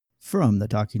From the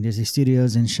Talking Disney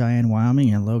Studios in Cheyenne,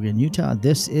 Wyoming and Logan, Utah,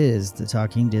 this is the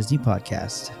Talking Disney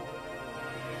Podcast.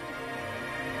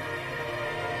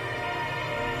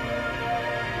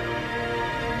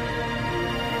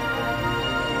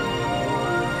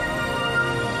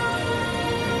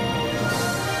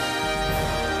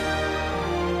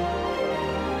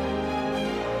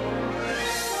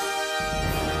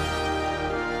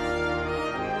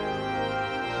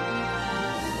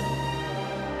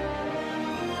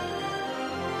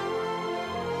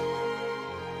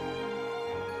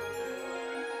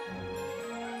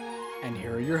 And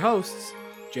here are your hosts,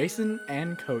 Jason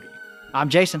and Cody. I'm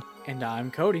Jason. And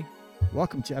I'm Cody.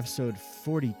 Welcome to episode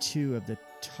 42 of the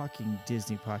Talking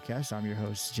Disney Podcast. I'm your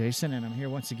host, Jason, and I'm here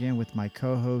once again with my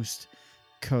co-host,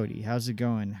 Cody. How's it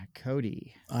going,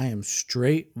 Cody? I am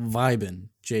straight vibing,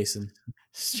 Jason.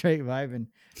 Straight vibing.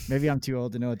 Maybe I'm too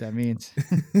old to know what that means.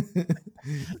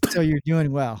 So you're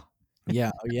doing well.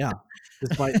 Yeah.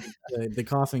 Despite the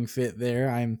coughing fit there,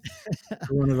 I'm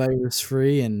coronavirus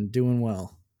free and doing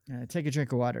well. Take a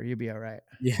drink of water. You'll be all right.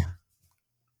 Yeah.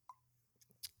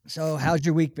 So how's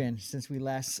your week been since we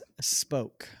last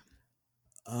spoke?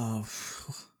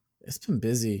 It's been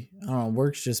busy. I don't know.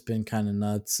 Work's just been kind of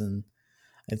nuts, and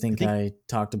I think I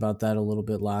talked about that a little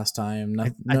bit last time. I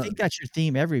think that's your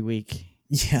theme every week.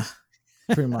 Yeah,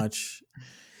 pretty much.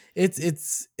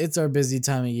 It's our busy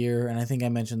time of year, and I think I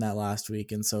mentioned that last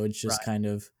week, and so it's just kind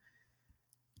of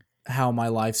how my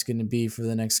life's going to be for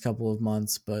the next couple of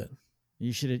months. But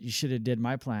you should have did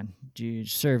my plan. You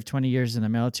serve 20 years in the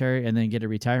military and then get a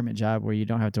retirement job where you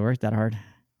don't have to work that hard.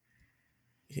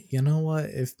 You know what?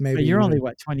 If maybe but you're only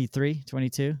 23,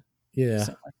 22? Yeah.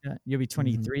 Something like that. You'll be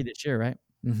 23 this year, right?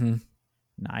 Mm-hmm.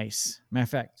 Nice. Matter of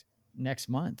fact, next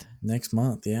month. Next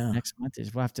month, yeah. Next month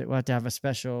is we'll have to have a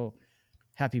special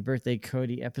Happy Birthday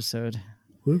Cody episode.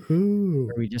 Woohoo.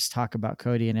 Where we just talk about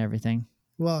Cody and everything.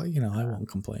 Well, I won't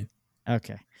complain.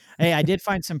 Okay. Hey, I did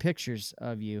find some pictures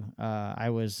of you. I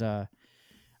was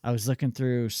looking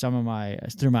through my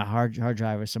hard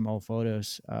drive with some old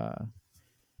photos,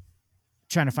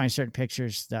 trying to find certain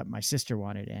pictures that my sister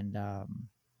wanted, and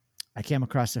I came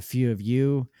across a few of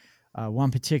you.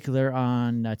 One particular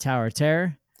on Tower of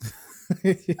Terror,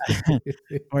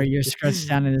 where you're scrunched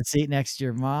down in the seat next to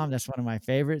your mom. That's one of my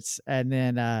favorites. And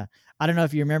then I don't know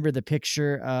if you remember the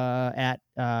picture at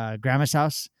Grandma's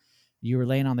house. You were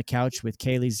laying on the couch with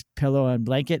Kaylee's pillow and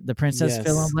blanket, the princess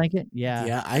pillow and blanket. Yeah.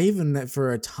 Yeah. I even,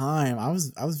 for a time, I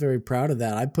was very proud of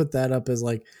that. I put that up as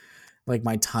like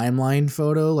my timeline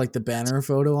photo, like the banner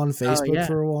photo on Facebook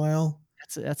for a while.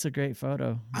 That's a great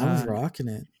photo. I was rocking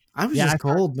it. I was just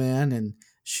cold, man. And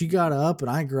she got up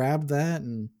and I grabbed that,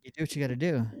 and you do what you got to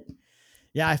do.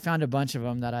 Yeah. I found a bunch of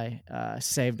them that I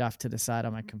saved off to the side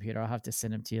on my computer. I'll have to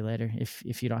send them to you later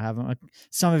if you don't have them.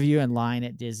 Some of you in line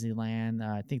at Disneyland.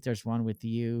 I think there's one with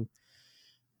you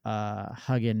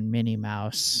hugging Minnie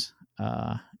Mouse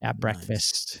at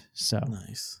breakfast. So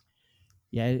nice.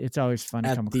 Yeah, it's always fun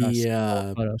to come across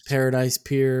the Paradise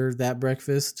Pier, that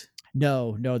breakfast.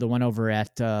 No, the one over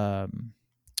at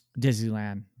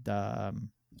Disneyland, the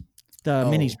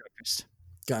Minnie's breakfast.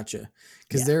 Gotcha.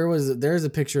 Because there's a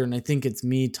picture, and I think it's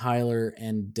me, Tyler,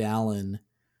 and Dallin,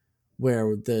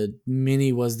 where the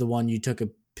Minnie was the one you took a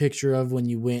picture of when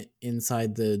you went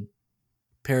inside the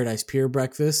Paradise Pier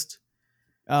breakfast.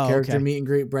 Oh, character meet and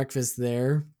greet breakfast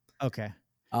there. Okay.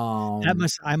 I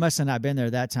must have not been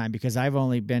there that time, because I've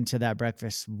only been to that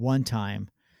breakfast one time,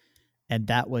 and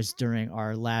that was during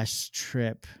our last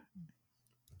trip.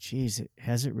 Jeez,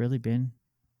 has it really been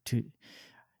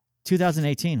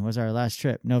 2018 was our last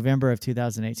trip. November of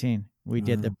 2018. We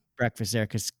did the breakfast there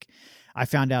because I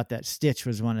found out that Stitch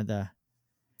was one of the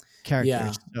characters.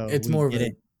 Yeah, so it's more of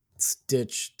a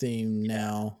Stitch theme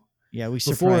now. Yeah,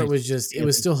 before it was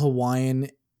still Hawaiian,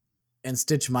 and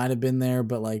Stitch might have been there,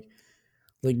 but like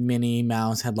Minnie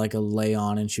Mouse had like a lay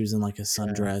on, and she was in like a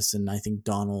sundress, and I think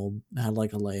Donald had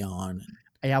like a lay on.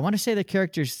 Yeah, I want to say the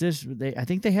characters. I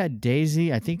think they had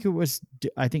Daisy. I think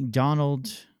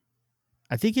Donald.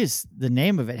 I think the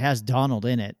name of it has Donald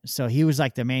in it. So he was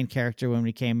like the main character when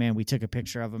we came in. We took a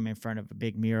picture of him in front of a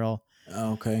big mural.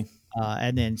 Oh, okay.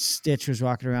 And then Stitch was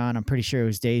walking around. I'm pretty sure it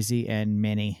was Daisy and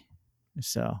Minnie.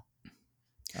 So,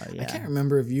 I can't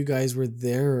remember if you guys were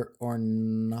there or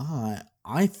not.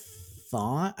 I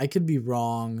thought, I could be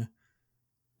wrong,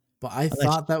 but I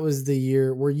thought that was the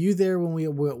year. Were you there when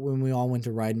we all went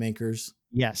to Ride Makers?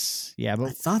 Yes. Yeah. But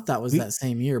I thought that was that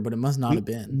same year, but it must not have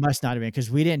been. Must not have been,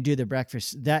 because we didn't do the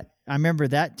breakfast. I remember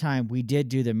that time we did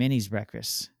do the Minnie's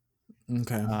breakfast.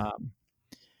 Okay.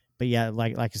 But yeah,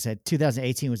 like I said,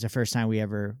 2018 was the first time we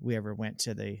ever went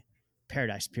to the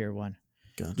Paradise Pier one.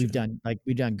 Gotcha.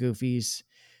 We've done Goofies.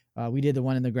 We did the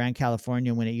one in the Grand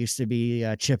California when it used to be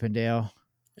Chippendale.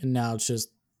 And now it's just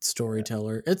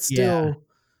Storyteller. It's Yeah. still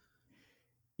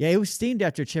Yeah, it was themed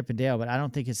after Chippendale, but I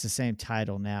don't think it's the same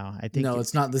title now. I think no,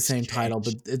 it's not the same title,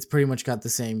 changed. but it's pretty much got the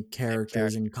same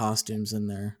characters and costumes in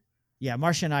there. Yeah,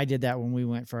 Marcia and I did that when we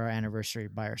went for our anniversary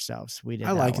by ourselves. We did.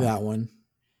 I like that one.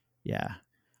 Yeah,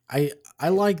 I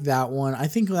like that one. I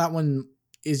think that one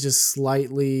is just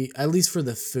slightly, at least for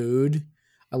the food,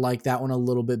 I like that one a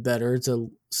little bit better. It's a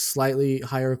slightly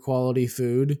higher quality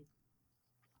food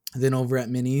than over at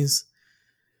Minnie's.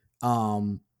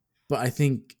 But I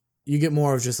think you get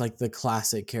more of just like the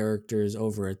classic characters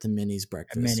over at the Minnie's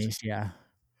breakfast. Minnie's, yeah.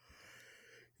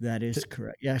 That is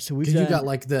correct. Yeah, so we you got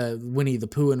like the Winnie the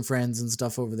Pooh and friends and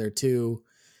stuff over there too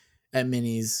at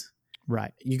Minnie's.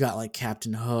 Right. You got like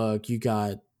Captain Hook, you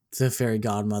got the Fairy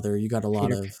Godmother, you got a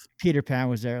lot of Peter Pan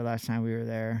was there last time we were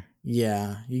there.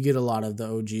 Yeah, you get a lot of the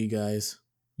OG guys.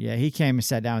 Yeah, he came and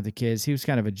sat down with the kids. He was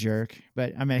kind of a jerk,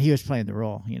 but I mean, he was playing the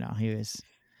role, you know. He was.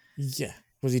 Yeah.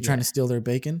 Was he trying to steal their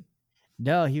bacon?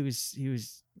 No, he was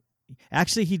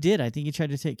actually, he did. I think he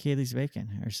tried to take Kaylee's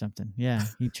bacon or something. Yeah,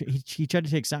 he tried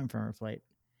to take something from her plate.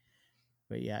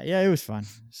 But yeah, it was fun.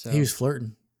 So he was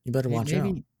flirting. You better watch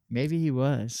out. Maybe he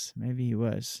was.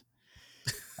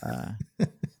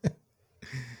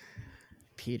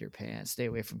 Peter Pan, stay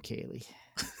away from Kaylee.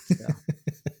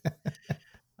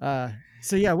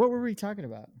 So yeah, what were we talking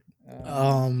about?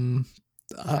 I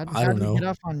don't know. Get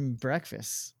off on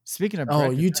breakfast. Speaking of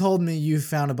breakfast, you told me you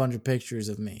found a bunch of pictures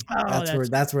of me.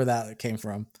 That's where that came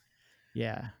from.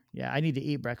 Yeah. I need to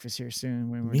eat breakfast here soon.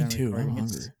 When we're me done too. Recording. I'm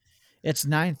hungry. It's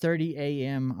 9:30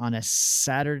 a.m. on a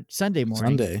Sunday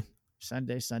morning.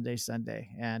 Sunday,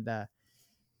 and I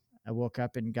woke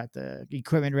up and got the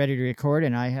equipment ready to record,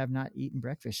 and I have not eaten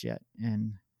breakfast yet,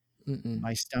 and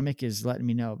my stomach is letting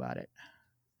me know about it.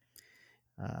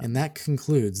 And that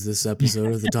concludes this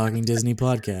episode of the Talking Disney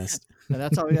podcast. So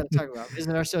that's all we got to talk about.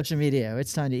 Visit our social media.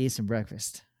 It's time to eat some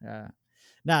breakfast.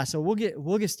 So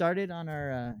we'll get started on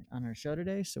our show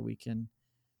today, so we can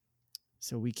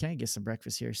get some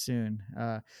breakfast here soon.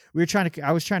 I was trying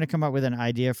to come up with an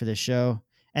idea for the show,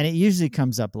 and it usually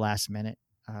comes up last minute.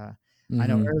 I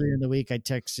know earlier in the week I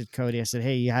texted Cody. I said,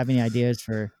 "Hey, you have any ideas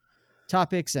for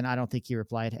topics?" And I don't think he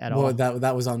replied at all. Well,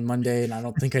 that was on Monday, and I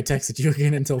don't think I texted you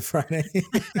again until Friday.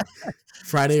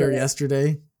 Friday or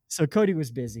yesterday. So Cody was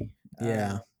busy.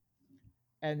 Yeah.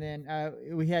 And then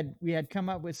we had come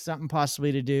up with something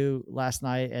possibly to do last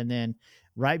night, and then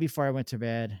right before I went to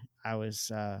bed, I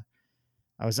was on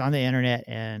the internet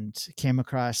and came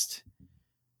across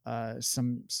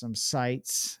some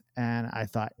sites, and I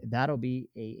thought that'll be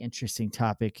a interesting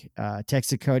topic.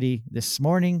 Texted Cody this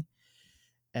morning,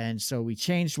 and so we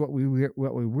changed what we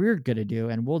were going to do,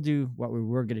 and we'll do what we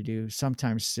were going to do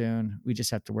sometime soon. We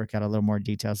just have to work out a little more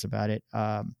details about it.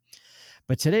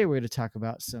 But today we're going to talk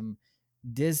about some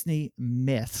Disney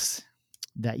myths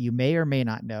that you may or may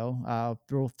not know.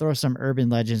 We'll throw some urban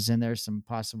legends in there, some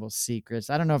possible secrets.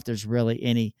 I don't know if there's really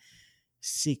any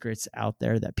secrets out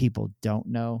there that people don't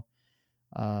know.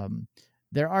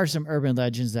 There are some urban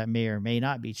legends that may or may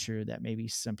not be true that maybe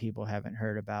some people haven't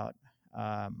heard about.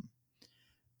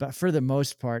 But for the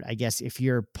most part, I guess if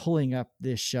you're pulling up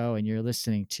this show and you're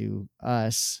listening to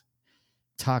us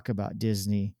talk about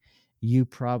Disney, you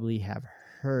probably have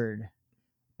heard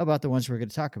about the ones we're going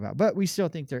to talk about, but we still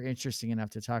think they're interesting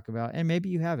enough to talk about. And maybe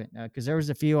you haven't, because there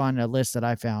was a few on a list that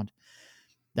I found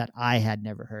that I had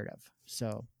never heard of.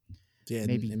 So yeah,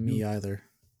 maybe me either.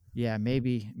 Yeah.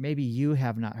 Maybe you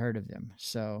have not heard of them.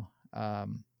 So,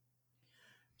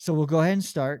 so we'll go ahead and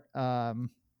start. And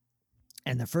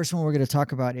the first one we're going to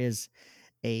talk about is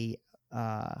a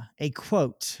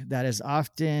quote that is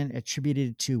often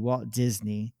attributed to Walt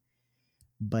Disney,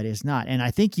 but is not. And I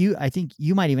think you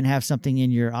might even have something in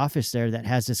your office there that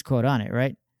has this quote on it,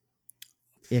 right?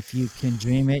 If you can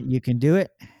dream it, you can do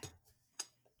it.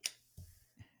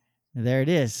 There it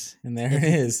is. And there it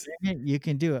is. You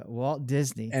can do it. Walt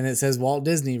Disney. And it says Walt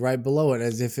Disney right below it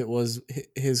as if it was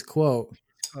his quote.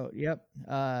 Oh, yep.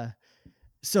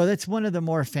 So that's one of the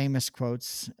more famous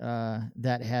quotes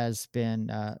that has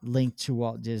been linked to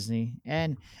Walt Disney.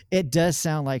 And it does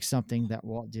sound like something that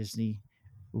Walt Disney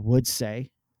would say.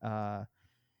 And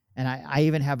I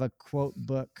even have a quote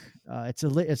book.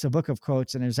 It's a book of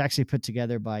quotes, and it was actually put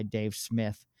together by Dave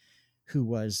Smith, who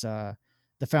was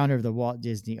the founder of the Walt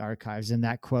Disney Archives. And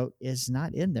that quote is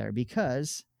not in there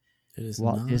because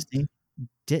Walt Disney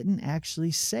didn't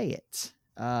actually say it.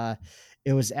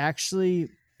 It was actually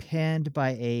penned by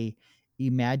a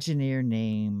Imagineer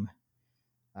named,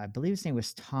 I believe his name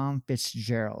was Tom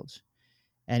Fitzgerald,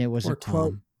 and it was a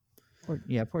quote.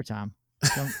 Poor Tom.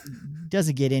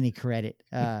 Doesn't get any credit.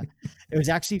 It was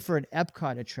actually for an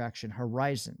Epcot attraction,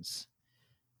 Horizons.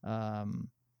 And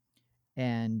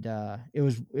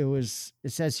it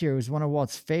says here, it was one of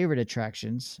Walt's favorite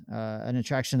attractions, an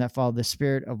attraction that followed the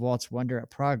spirit of Walt's Wonder at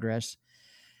Progress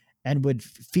and would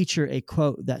feature a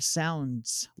quote that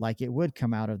sounds like it would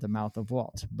come out of the mouth of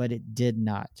Walt, but it did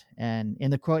not. And in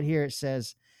the quote here, it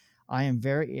says, I am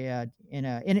very, in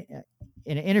an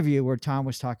interview where Tom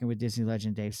was talking with Disney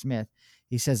legend Dave Smith,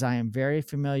 he says, I am very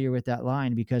familiar with that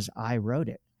line because I wrote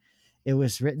it. It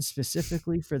was written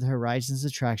specifically for the Horizons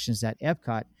attractions at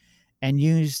Epcot and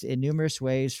used in numerous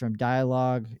ways, from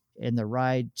dialogue in the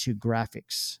ride to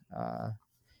graphics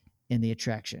in the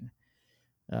attraction.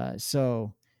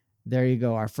 So there you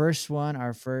go. Our first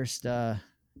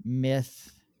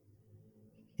myth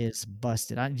is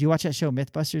busted. Do you watch that show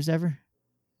Mythbusters ever?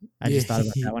 I just thought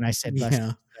about that when I said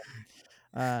busted.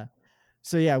 Yeah.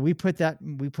 So yeah, we put that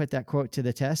quote to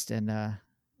the test, and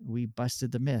we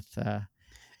busted the myth.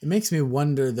 It makes me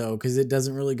wonder though, because it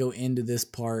doesn't really go into this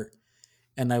part.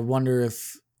 And I wonder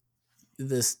if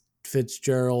this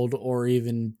Fitzgerald or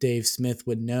even Dave Smith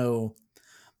would know.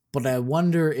 But I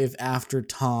wonder if after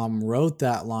Tom wrote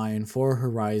that line for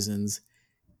Horizons,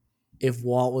 if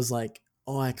Walt was like,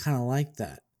 oh, I kind of like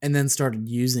that, and then started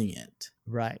using it.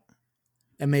 Right.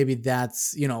 And maybe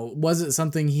that's, was it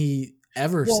something he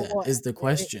ever said is the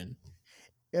question.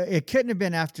 It couldn't have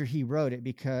been after he wrote it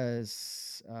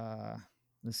because,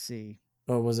 let's see.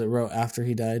 Or was it wrote after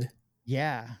he died?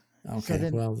 Yeah. Okay,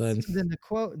 then the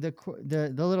quote,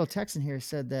 the little text in here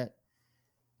said that.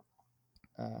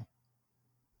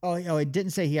 It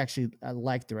didn't say he actually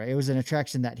liked the ride. It was an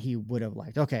attraction that he would have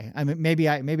liked. Okay, I mean, maybe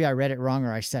I read it wrong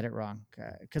or I said it wrong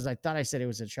because I thought I said it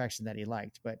was an attraction that he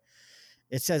liked, but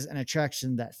it says an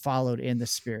attraction that followed in the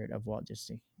spirit of Walt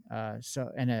Disney. So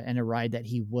and a ride that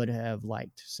he would have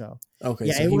liked. So okay,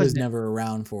 yeah, so he was never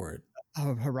around for it.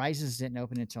 Horizons didn't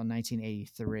open until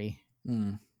 1983.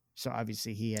 So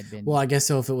obviously he had been. Well, I guess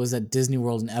so. If it was at Disney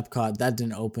World and Epcot, that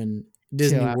didn't open.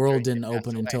 Disney World didn't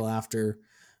open until after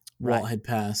Walt had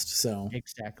passed. So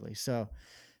exactly. So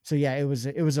yeah, it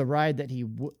was a ride that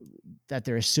that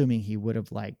they're assuming he would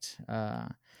have liked.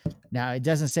 Now it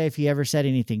doesn't say if he ever said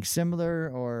anything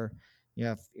similar, or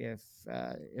if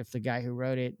the guy who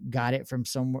wrote it got it from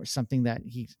something that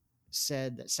he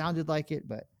said that sounded like it,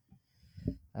 but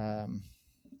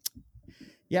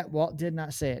yeah, Walt did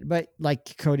not say it. But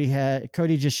like Cody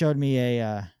just showed me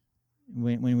a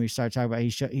when we started talking about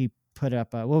it, he put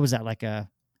up what was that, like a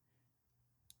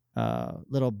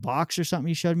little box or something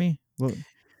he showed me?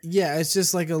 Yeah, it's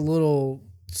just like a little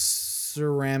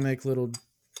ceramic little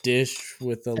dish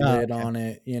with a lid on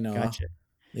it, Gotcha.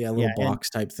 Yeah, a little box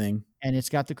type thing. And it's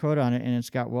got the quote on it, and it's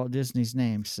got Walt Disney's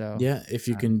name. So yeah, if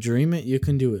you can dream it, you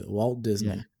can do it. Walt Disney.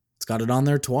 Yeah. It's got it on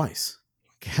there twice.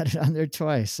 Got it on there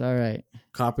twice. All right.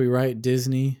 Copyright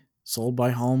Disney, sold by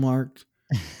Hallmark.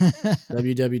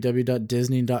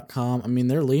 www.disney.com. I mean,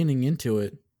 they're leaning into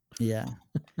it. Yeah.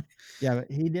 Yeah,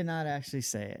 but he did not actually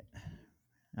say it.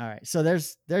 All right. So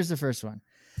there's the first one.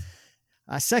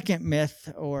 A second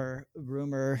myth or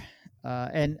rumor,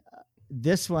 and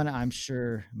this one I'm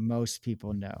sure most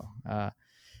people know.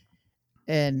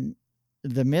 And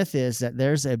the myth is that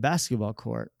there's a basketball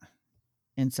court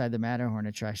inside the Matterhorn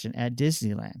attraction at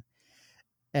Disneyland.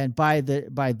 And by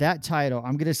that title,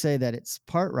 I'm going to say that it's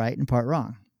part right and part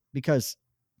wrong, because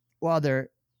while there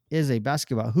is a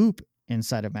basketball hoop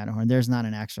inside of Matterhorn, there's not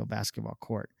an actual basketball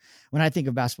court. When I think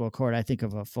of basketball court, I think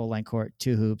of a full length court,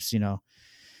 2 hoops,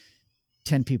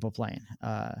 10 people playing.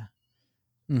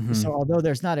 So although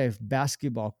there's not a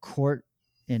basketball court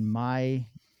in my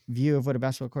view of what a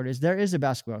basketball court is, there is a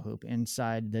basketball hoop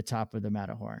inside the top of the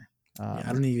Matterhorn.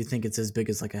 I don't even think it's as big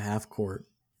as like a half court.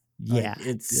 Yeah.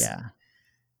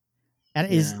 And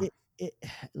is it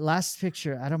last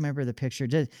picture? I don't remember the picture.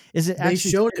 Is it actually? They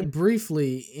showed it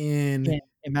briefly in the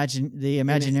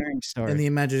Imagineering story. In the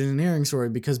Imagineering story,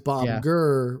 because Bob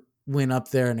Gurr went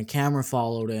up there and a camera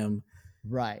followed him.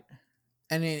 Right.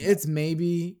 And it's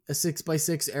maybe a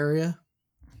 6x6 area.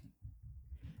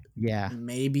 Yeah.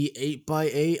 Maybe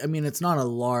 8x8. I mean, it's not a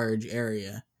large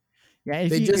area. Yeah.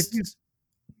 They just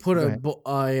put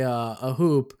a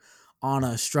hoop on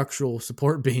a structural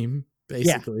support beam,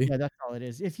 basically. Yeah, that's all it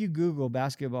is. If you Google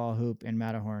basketball hoop in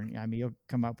Matterhorn, I mean, you'll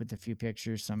come up with a few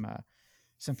pictures, some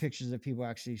pictures of people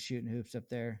actually shooting hoops up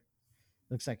there.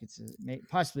 Looks like it's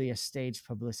possibly a staged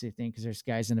publicity thing, because there's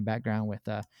guys in the background with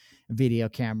video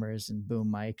cameras and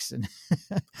boom mics, and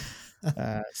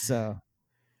so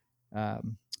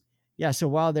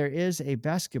while there is a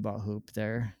basketball hoop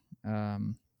there,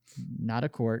 not a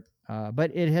court,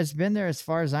 But it has been there as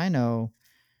far as I know.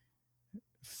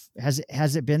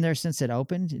 Has it been there since it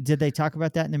opened? Did they talk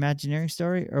about that in the Imagineering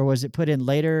story, or was it put in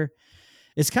later?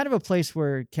 It's kind of a place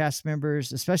where cast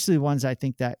members, especially ones I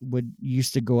think that would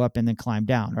used to go up and then climb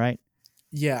down, right?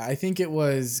 Yeah, I think it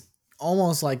was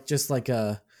almost like just like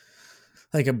a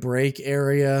break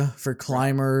area for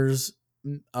climbers.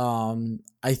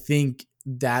 I think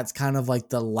that's kind of like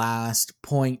the last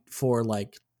point for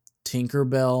like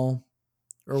Tinkerbell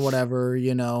or whatever,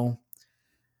 you know.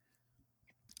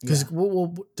 Because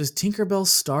does Tinkerbell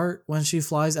start when she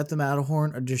flies at the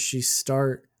Matterhorn, or does she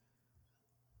start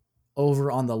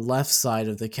over on the left side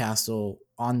of the castle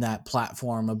on that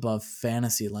platform above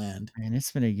Fantasyland? And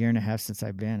it's been a year and a half since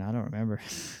I've been. I don't remember.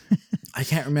 I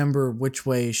can't remember which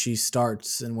way she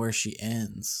starts and where she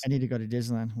ends. I need to go to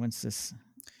Disneyland once this.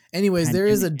 Anyways, there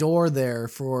is a door there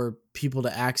for people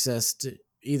to access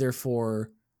either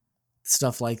for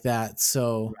stuff like that.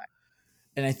 So, right.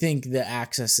 And I think the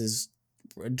access is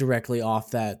directly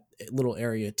off that little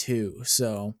area too.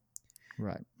 So,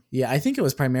 right. Yeah, I think it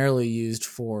was primarily used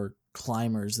for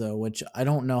climbers though, which I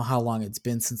don't know how long it's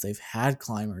been since they've had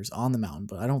climbers on the mountain,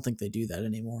 but I don't think they do that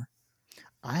anymore.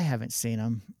 I haven't seen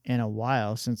them in a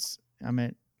while since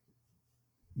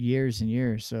years and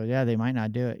years. So yeah, they might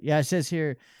not do it. Yeah, it says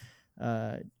here,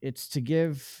 it's to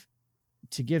give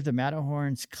the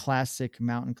Matterhorn's classic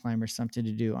mountain climbers something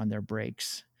to do on their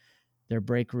breaks. Their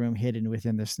break room hidden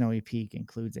within the snowy peak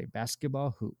includes a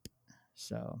basketball hoop.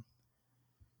 So,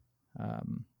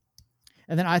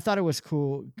 and then I thought it was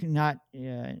cool, not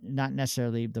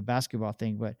necessarily the basketball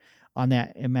thing, but on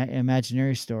that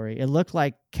Imagineering story, it looked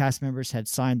like cast members had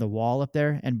signed the wall up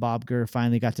there, and Bob Gurr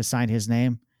finally got to sign his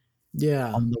name.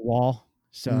 Yeah, on the wall.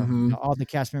 So all the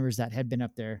cast members that had been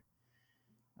up there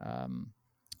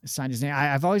signed his name.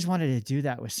 I've always wanted to do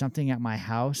that with something at my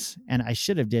house, and I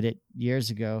should have did it years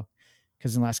ago,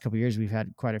 because in the last couple of years we've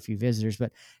had quite a few visitors.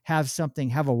 But have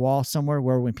a wall somewhere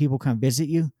where when people come visit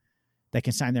you, they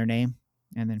can sign their name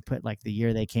and then put like the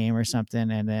year they came or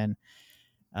something, and then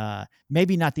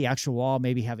maybe not the actual wall,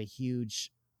 maybe have a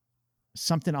huge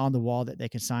something on the wall that they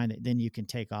can sign that then you can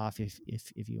take off if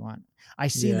you want. I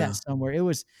seen that somewhere. It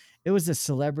was a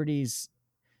celebrity's.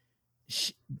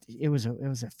 It was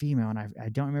a female, and I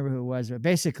don't remember who it was, but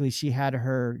basically she had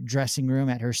her dressing room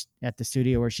at the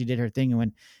studio where she did her thing, and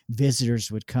when visitors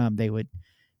would come, they would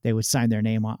sign their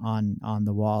name on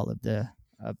the wall of the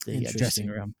dressing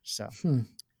room. So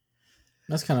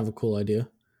that's kind of a cool idea.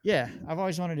 Yeah, I've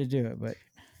always wanted to do it, but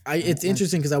it's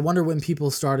interesting because I wonder when people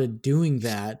started doing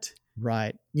that.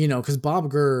 Right. You know, because Bob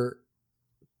Gurr,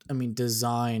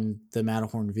 designed the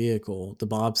Matterhorn vehicle, the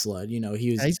bobsled. You know,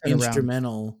 he was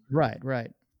instrumental.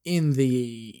 Right. In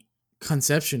the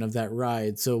conception of that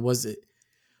ride. So was it,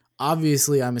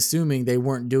 obviously, I'm assuming they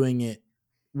weren't doing it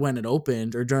when it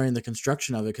opened or during the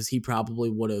construction of it, because he probably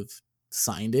would have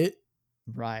signed it.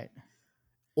 Right.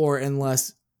 Or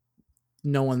unless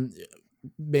no one,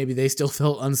 maybe they still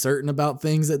felt uncertain about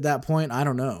things at that point. I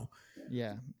don't know.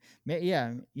 Yeah.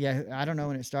 I don't know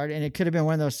when it started, and it could have been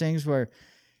one of those things where,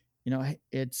 you know,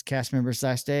 it's cast member's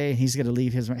last day and he's going to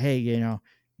leave his, hey, you know,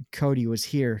 Cody was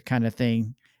here kind of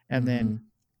thing. And then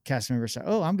cast members say,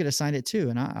 oh, I'm going to sign it too.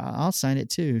 And I'll sign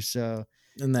it too. So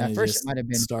and then at first it might have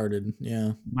been started.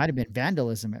 Yeah. Might have been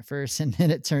vandalism at first. And then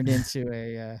it turned into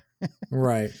a,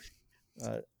 right.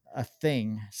 A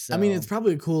thing. So, it's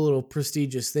probably a cool little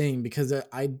prestigious thing, because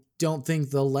I don't think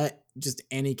they'll let just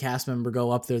any cast member go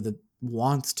up there that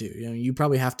wants to. You know, you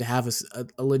probably have to have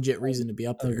a legit reason to be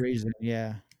up there. A reason,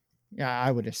 yeah. Yeah,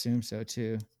 I would assume so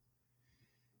too.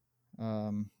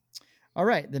 All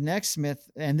right, the next myth,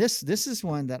 and this is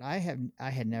one that I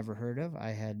had never heard of. I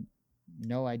had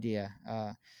no idea.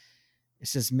 It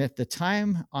says myth: the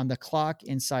time on the clock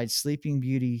inside Sleeping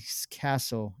Beauty's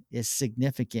castle is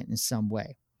significant in some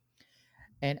way.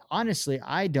 And honestly,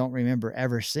 I don't remember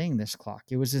ever seeing this clock.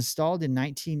 It was installed in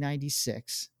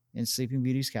 1996 in Sleeping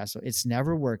Beauty's castle. It's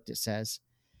never worked, it says.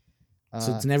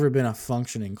 So it's never been a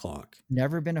functioning clock.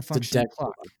 Never been a functioning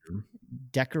clock.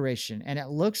 Decoration. And it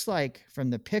looks like, from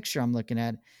the picture I'm looking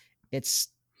at,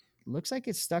 looks like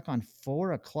it's stuck on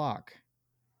 4 o'clock.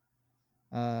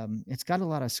 It's got a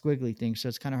lot of squiggly things, so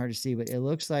it's kind of hard to see, but it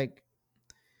looks like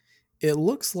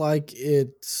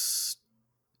it's.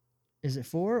 Is it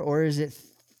 4 or is it?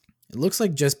 It looks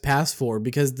like just past 4,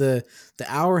 because the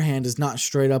hour hand is not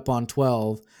straight up on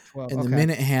 12. And the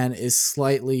minute hand is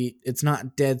slightly, it's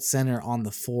not dead center on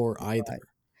the 4 either. Right.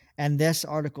 And this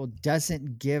article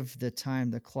doesn't give the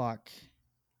time the clock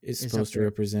is supposed to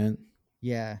represent.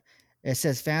 Yeah. It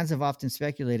says fans have often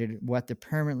speculated what the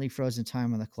permanently frozen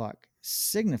time on the clock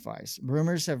signifies.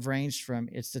 Rumors have ranged from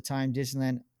it's the time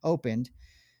Disneyland opened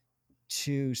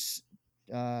to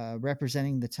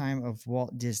representing the time of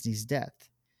Walt Disney's death.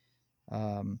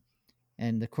 And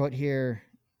the quote here,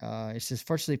 it says,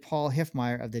 fortunately, Paul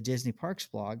Hiffmeyer of the Disney Parks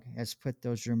blog has put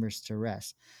those rumors to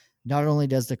rest. Not only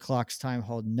does the clock's time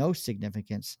hold no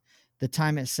significance, the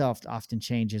time itself often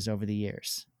changes over the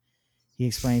years. He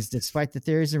explains, despite the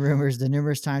theories and rumors, the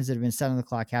numerous times that have been set on the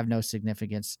clock have no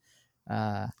significance.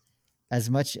 As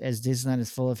much as Disneyland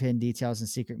is full of hidden details and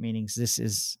secret meanings, this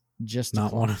is just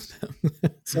Not one of them.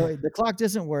 So the clock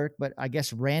doesn't work, but I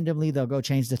guess randomly they'll go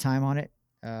change the time on it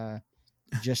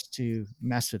just to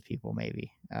mess with people,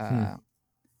 maybe.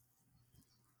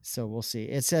 So we'll see.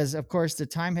 It says, of course, the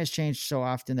time has changed so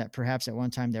often that perhaps at one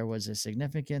time there was a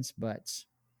significance, but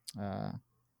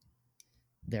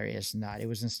there is not. It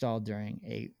was installed during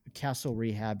a castle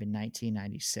rehab in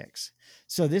 1996.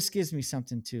 So this gives me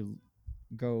something to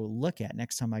go look at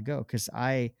next time I go, because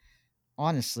I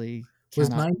honestly Was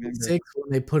cannot 96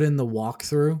 when they put in the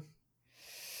walkthrough?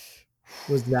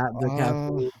 Was that the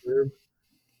capital refurb?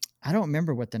 I don't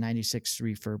remember what the 96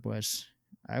 refurb was.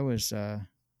 I was I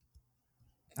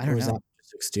don't know. That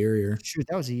just exterior? Shoot,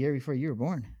 that was a year before you were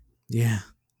born. Yeah.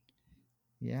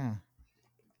 Yeah.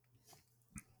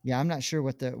 Yeah, I'm not sure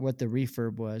what the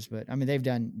refurb was, but I mean they've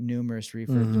done numerous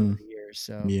refurbs over the years.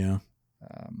 So yeah.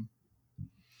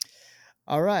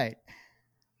 All right.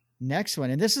 Next one.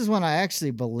 And this is one I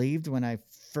actually believed when I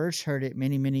first heard it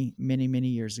many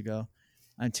years ago,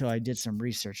 until I did some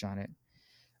research on it.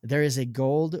 There is a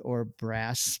gold or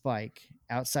brass spike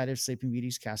outside of Sleeping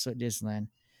Beauty's castle at Disneyland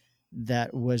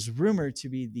that was rumored to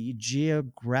be the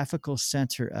geographical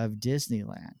center of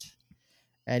Disneyland.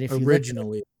 And if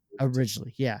originally,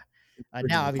 yeah.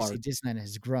 Now obviously part. Disneyland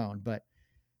has grown, but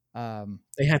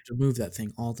they have to move that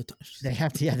thing all the time. They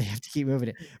have to keep moving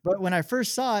it. But when I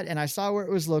first saw it and I saw where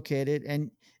it was located,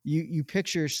 and you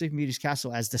picture Sleeping Beauty's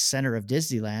castle as the center of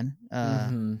Disneyland,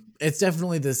 it's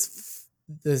definitely this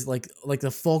like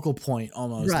the focal point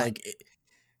almost, right. like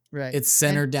right. It's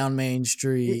centered down Main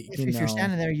Street. If you're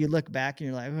standing there, you look back and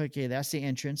you're like, okay, that's the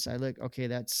entrance. I look, okay,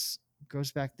 that's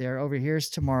goes back there. Over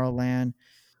here's Tomorrowland.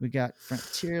 We got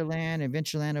Frontierland,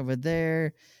 Adventureland over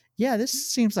there. Yeah, this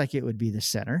seems like it would be the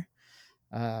center.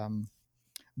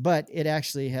 But it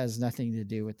actually has nothing to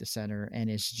do with the center, and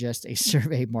it's just a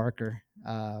survey marker.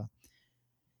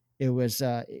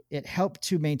 It helped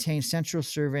to maintain central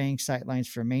surveying sightlines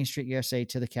from Main Street USA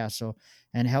to the castle,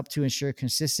 and helped to ensure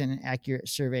consistent and accurate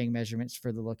surveying measurements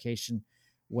for the location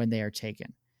when they are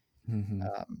taken.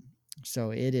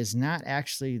 So it is not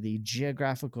actually the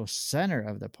geographical center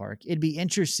of the park. It'd be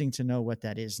interesting to know what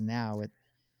that is now.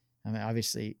 I mean,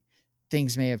 obviously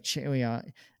things may have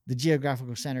changed. The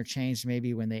geographical center changed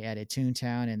maybe when they added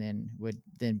Toontown, and then would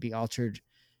then be altered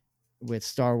with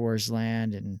Star Wars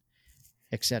Land and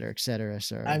et cetera, et cetera.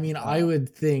 So, I mean, I would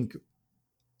think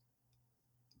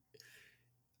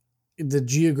the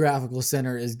geographical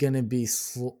center is going to be,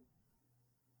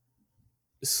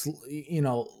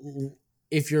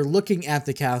 if you're looking at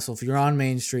the castle, if you're on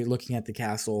Main Street looking at the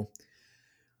castle,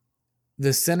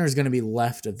 the center is going to be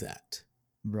left of that.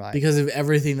 Right. Because of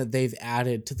everything that they've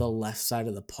added to the left side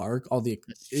of the park, all the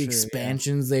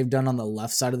expansions they've done on the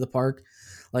left side of the park,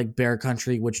 like Bear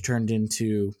Country, which turned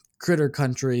into Critter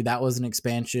Country. That was an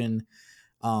expansion.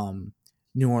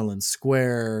 New Orleans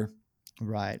Square.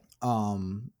 Right.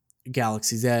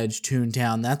 Galaxy's Edge,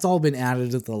 Toontown. That's all been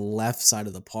added to the left side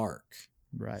of the park.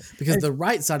 Right. Because the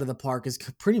right side of the park is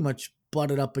pretty much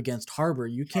butted up against Harbor.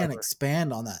 You can't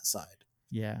expand on that side.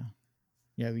 Yeah.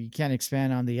 Yeah, you can't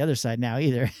expand on the other side now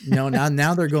either. No,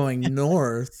 now they're going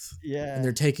north. Yeah. And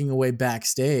they're taking away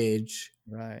backstage.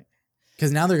 Right.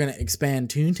 Because now they're going to expand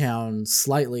Toontown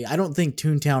slightly. I don't think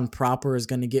Toontown proper is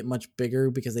going to get much bigger,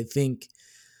 because I think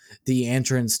the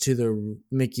entrance to the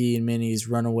Mickey and Minnie's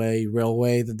Runaway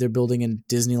Railway that they're building in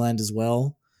Disneyland as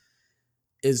well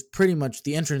is pretty much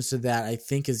the entrance to that. I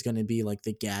think is going to be like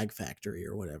the Gag Factory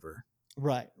or whatever.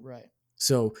 Right. Right.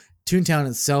 So Toontown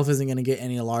itself isn't going to get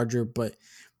any larger, but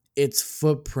its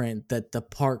footprint that the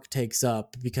park takes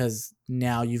up, because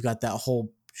now you've got that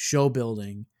whole show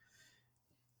building,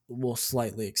 will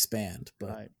slightly expand. But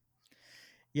right.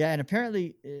 Yeah, and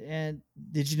apparently, and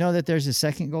did you know that there's a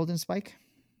second Golden Spike?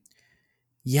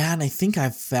 Yeah, and I think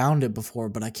I've found it before,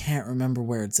 but I can't remember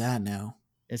where it's at now.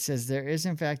 It says there is,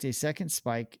 in fact, a second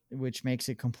spike, which makes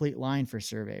a complete line for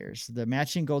surveyors. The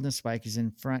matching Golden Spike is in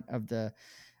front of the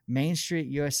Main Street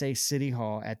USA City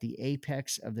Hall at the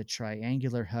apex of the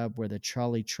triangular hub where the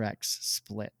trolley tracks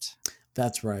split.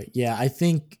 That's right. Yeah, I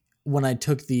think when I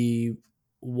took the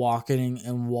Walking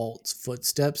in Walt's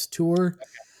Footsteps tour,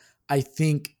 I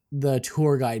think the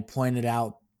tour guide pointed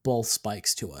out both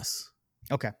spikes to us.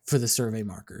 Okay. for the survey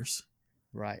markers.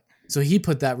 Right. So he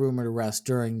put that rumor to rest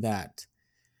during that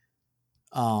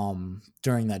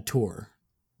tour.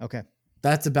 Okay.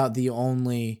 That's about the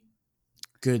only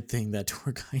good thing that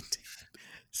tour guide did.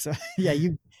 So yeah,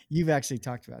 you've actually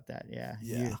talked about that. Yeah.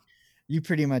 Yeah. You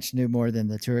pretty much knew more than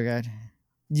the tour guide.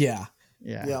 Yeah.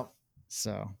 Yeah. Yeah.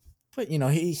 So, but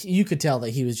you could tell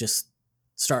that he was just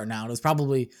starting out. It was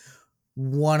probably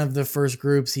one of the first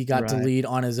groups he got to Right. lead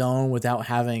on his own without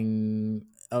having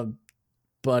a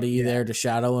buddy there to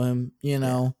shadow him,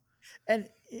 And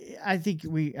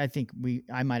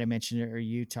I might have mentioned it or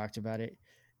you talked about it.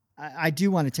 I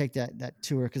do want to take that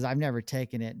tour because I've never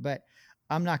taken it, but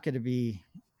I'm not going to be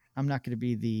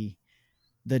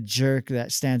the jerk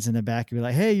that stands in the back and be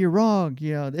like, "Hey, you're wrong."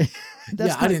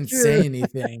 That's I didn't true. say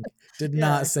anything. Did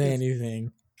not say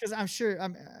anything. Because I'm sure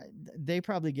they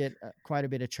probably get quite a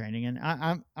bit of training, and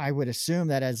I would assume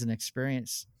that as an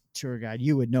experienced tour guide,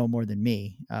 you would know more than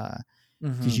me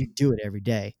because you do it every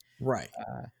day, right?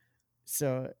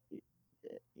 So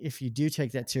if you do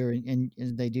take that tour and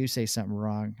they do say something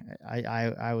wrong,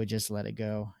 I would just let it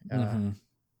go.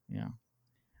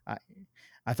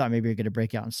 I thought maybe you're going to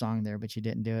break out in song there, but you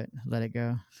didn't do it. Let it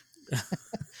go.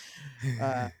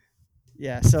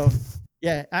 Yeah. So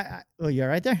yeah. You're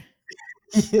right there.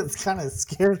 It's kind of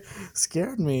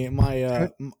scared me. My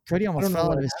Cody almost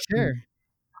fell out of his chair.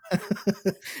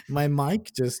 My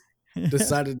mic just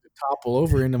decided to topple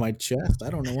over into my chest. I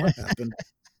don't know what happened.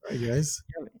 All right, guys.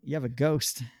 You have a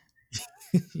ghost.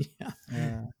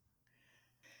 Yeah.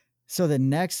 So the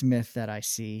next myth that I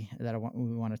see that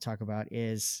we want to talk about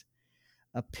is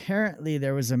apparently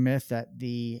there was a myth that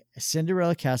the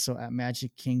Cinderella Castle at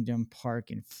Magic Kingdom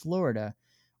Park in Florida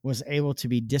was able to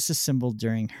be disassembled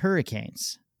during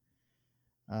hurricanes.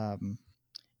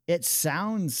 It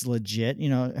sounds legit.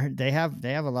 They have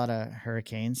a lot of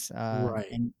hurricanes,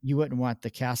 right? And you wouldn't want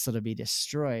the castle to be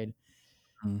destroyed.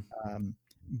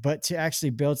 But to actually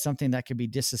build something that could be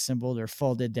disassembled or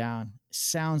folded down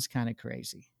sounds kind of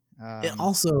crazy.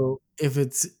 Also, if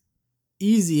it's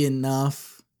easy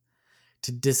enough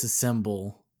to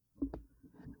disassemble,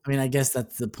 I mean, I guess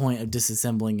that's the point of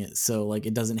disassembling it. So like,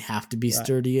 it doesn't have to be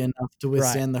sturdy enough to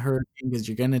withstand the hurricane because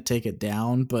you're going to take it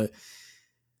down. But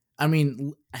I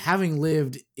mean, having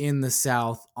lived in the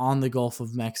South on the Gulf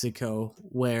of Mexico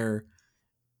where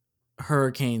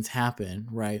hurricanes happen,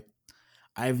 right?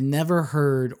 I've never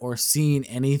heard or seen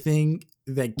anything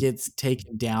that gets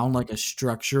taken down, like a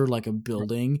structure, like a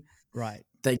building, right?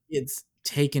 That gets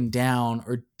taken down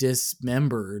or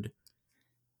dismembered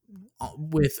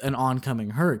with an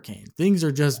oncoming hurricane. Things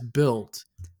are just built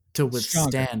to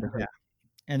withstand a hurricane.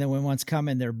 And then when one's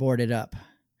coming, they're boarded up.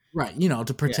 Right,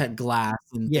 to protect glass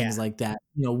and things like that.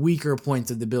 Weaker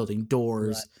points of the building,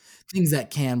 doors, things that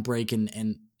can break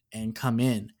and come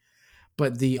in.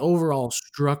 But the overall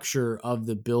structure of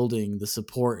the building, the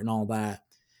support and all that,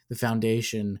 the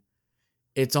foundation,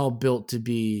 it's all built to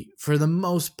be, for the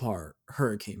most part,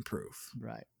 hurricane proof.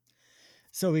 Right.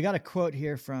 So we got a quote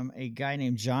here from a guy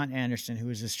named John Anderson, who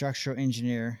is a structural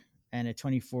engineer and a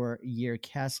 24-year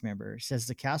cast member. He says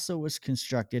the castle was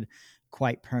constructed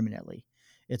quite permanently.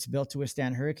 It's built to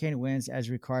withstand hurricane winds as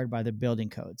required by the building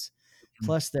codes.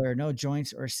 Plus, there are no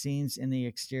joints or seams in the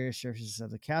exterior surfaces of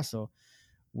the castle,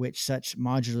 which such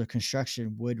modular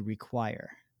construction would require.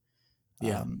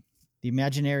 Yeah. The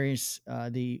Imagineers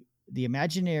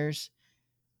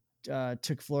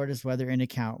took Florida's weather into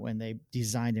account when they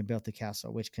designed and built the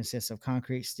castle, which consists of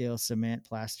concrete, steel, cement,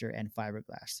 plaster, and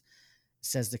fiberglass. It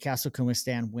says the castle can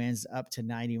withstand winds up to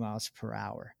 90 miles per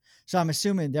hour. So I'm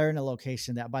assuming they're in a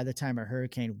location that by the time a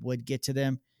hurricane would get to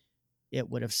them, it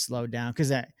would have slowed down.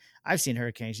 Because I've seen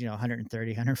hurricanes,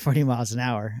 130, 140 miles an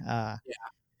hour.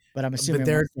 But I'm assuming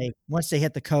once they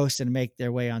hit the coast and make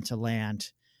their way onto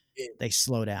land, they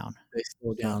slow down. They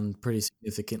slow down pretty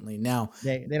significantly. Now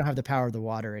they don't have the power of the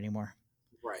water anymore.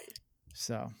 Right.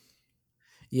 So.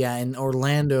 Yeah, and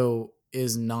Orlando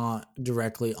is not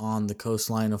directly on the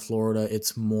coastline of Florida.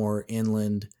 It's more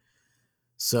inland.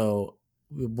 So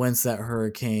once that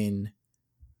hurricane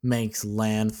makes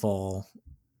landfall,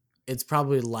 it's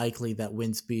probably likely that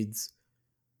wind speeds,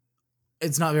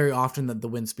 it's not very often that the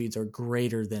wind speeds are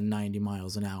greater than 90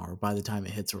 miles an hour by the time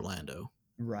it hits Orlando.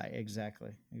 Right,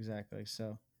 exactly.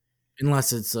 So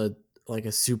unless it's a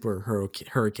super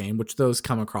hurricane, which those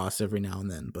come across every now and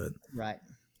then, but right.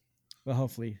 Well,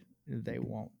 hopefully they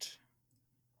won't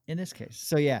in this case.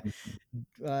 So yeah,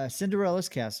 Cinderella's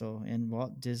castle in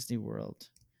Walt Disney World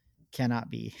cannot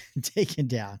be taken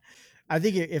down. I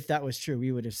think if that was true,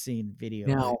 we would have seen video.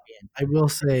 Now, I will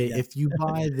say, if you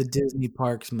buy the Disney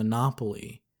Parks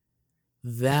Monopoly,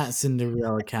 that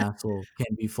Cinderella castle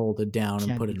can be folded down and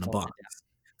Can put be in a folded box.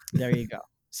 down. There you go.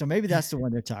 So maybe that's the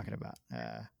one they're talking about.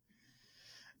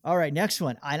 All right, next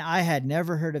one. I had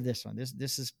never heard of this one.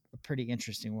 This is a pretty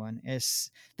interesting one.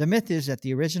 It's the myth is that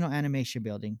the original animation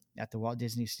building at the Walt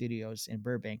Disney Studios in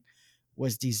Burbank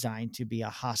was designed to be a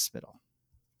hospital.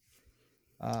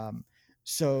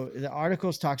 So the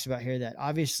articles talks about here that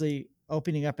obviously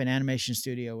opening up an animation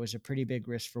studio was a pretty big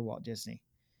risk for Walt Disney.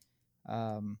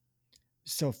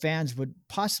 So fans would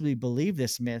possibly believe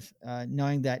this myth,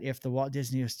 knowing that if the Walt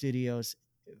Disney Studios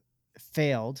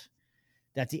failed,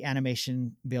 that the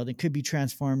animation building could be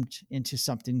transformed into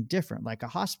something different, like a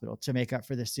hospital, to make up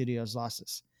for the studio's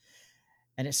losses.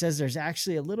 And it says there's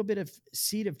actually a little bit of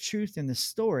seed of truth in the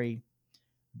story,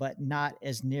 but not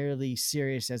as nearly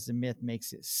serious as the myth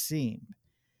makes it seem.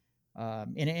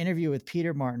 In an interview with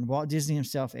Peter Martin, Walt Disney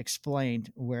himself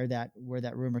explained where that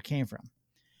rumor came from.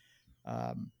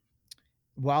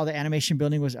 While the animation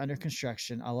building was under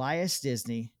construction, Elias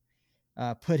Disney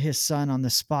put his son on the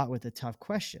spot with a tough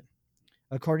question.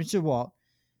 According to Walt,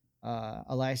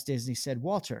 Elias Disney said,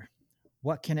 "Walter,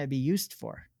 what can it be used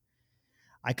for?"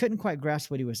 I couldn't quite grasp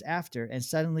what he was after, and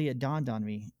suddenly it dawned on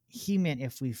me. He meant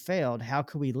if we failed, how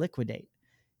could we liquidate?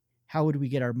 How would we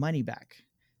get our money back?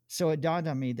 So it dawned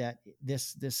on me that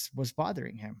this was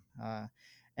bothering him.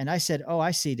 And I said, "Oh,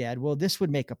 I see, Dad. Well, this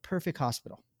would make a perfect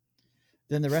hospital."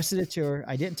 Then the rest of the tour,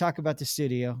 I didn't talk about the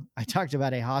studio. I talked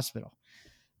about a hospital.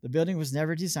 The building was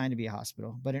never designed to be a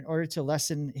hospital, but in order to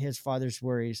lessen his father's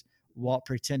worries, Walt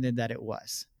pretended that it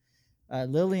was.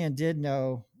 Lillian did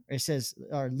know, it says,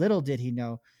 or little did he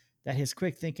know, that his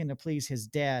quick thinking to please his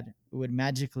dad would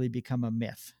magically become a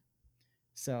myth.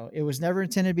 So it was never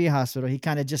intended to be a hospital. He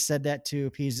kind of just said that to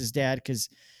appease his dad because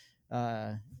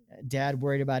dad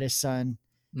worried about his son.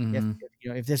 Mm-hmm.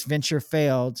 If this venture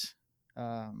failed,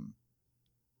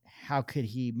 how could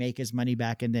he make his money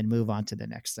back and then move on to the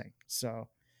next thing? So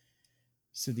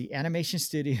the animation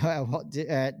studio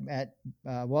at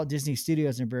Walt Disney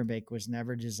Studios in Burbank was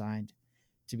never designed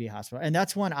to be a hospital, and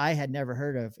that's one I had never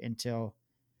heard of until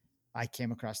I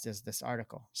came across this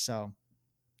article. So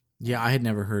Yeah, I had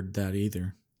never heard that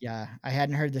either. yeah, I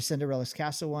hadn't heard the Cinderella's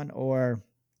Castle one or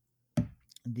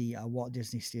the Walt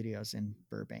Disney Studios in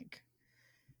Burbank.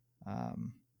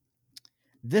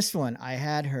 This one I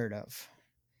had heard of.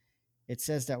 It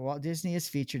says that Walt Disney is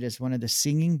featured as one of the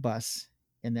singing bus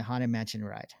in the Haunted Mansion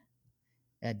ride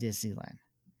at Disneyland.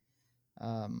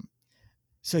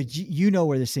 So you know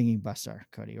where the singing bus are,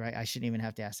 Cody, right? I shouldn't even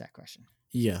have to ask that question.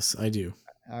 Yes, I do.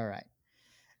 All right.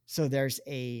 So there's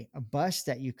a bus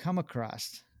that you come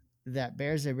across that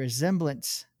bears a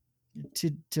resemblance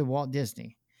to Walt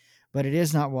Disney, but it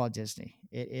is not Walt Disney.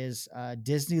 It is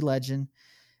Disney legend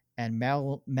and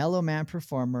Mellow Man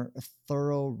performer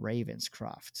Thurl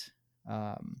Ravenscroft.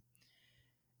 And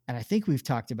I think we've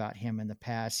talked about him in the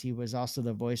past. He was also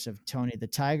the voice of Tony the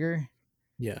Tiger.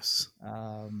 Yes.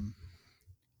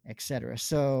 Etc.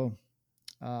 So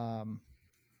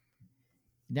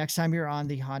next time you're on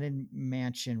the Haunted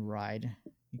Mansion ride,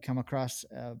 you come across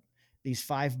these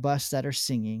 5 busts that are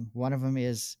singing. One of them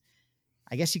is,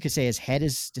 I guess you could say his head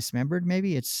is dismembered.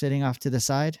 Maybe it's sitting off to the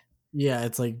side. Yeah,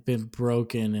 it's like been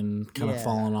broken and kind of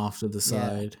fallen off to the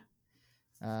side.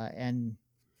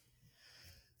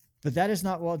 But that is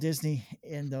not Walt Disney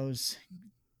in those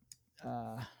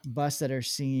busts that are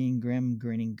singing Grim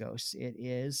Grinning Ghosts. It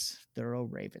is Thurl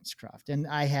Ravenscroft. And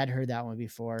I had heard that one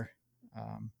before.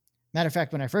 Matter of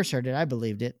fact, when I first heard it, I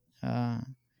believed it. I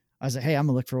was like, hey, I'm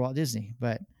going to look for Walt Disney.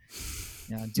 But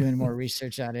doing more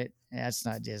research on it, that's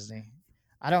not Disney.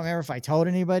 I don't remember if I told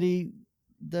anybody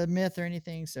the myth or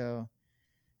anything, so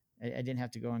I didn't have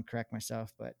to go and correct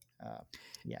myself. But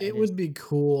yeah, it would be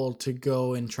cool to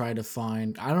go and try to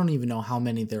find, I don't even know how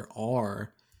many there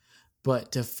are,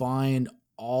 but to find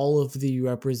all of the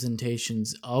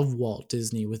representations of Walt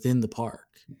Disney within the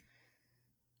park.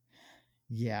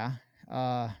 Yeah.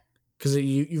 Because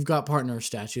you've got Partner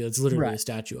statue. That's literally a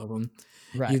statue of him.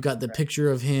 Right. You've got the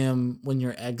picture of him when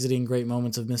you're exiting Great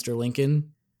Moments of Mr.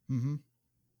 Lincoln. Mm-hmm.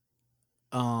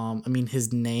 I mean,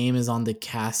 his name is on the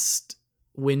cast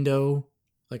window,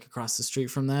 like across the street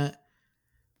from that.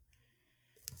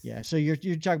 Yeah. So you're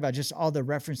talking about just all the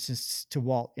references to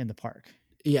Walt in the park.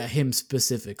 Yeah, him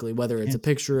specifically, whether it's a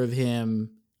picture of him,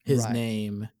 his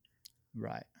name.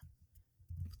 Right.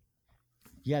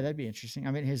 Yeah, that'd be interesting.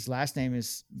 I mean, his last name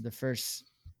is the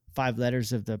first 5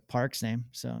 letters of the park's name.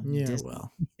 So yeah, Disney.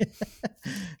 well.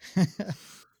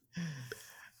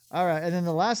 All right. And then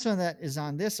the last one that is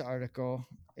on this article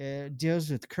deals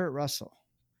with Kurt Russell.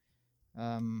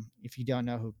 If you don't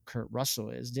know who Kurt Russell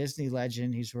is, Disney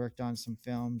legend. He's worked on some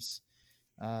films,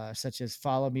 such as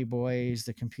Follow Me Boys,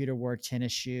 The Computer Wore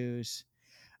Tennis Shoes.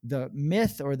 The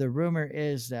myth or the rumor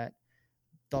is that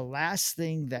the last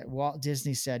thing that Walt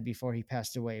Disney said before he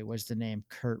passed away was the name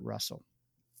Kurt Russell.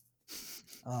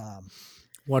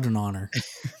 What an honor.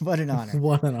 What an honor.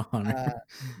 What an honor.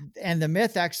 And the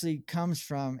myth actually comes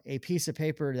from a piece of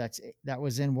paper that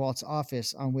was in Walt's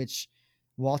office on which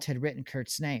Walt had written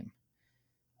Kurt's name.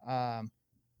 And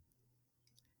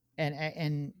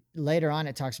later on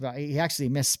it talks about, he actually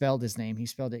misspelled his name. He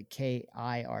spelled it Kirt.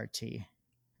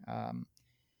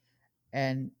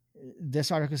 And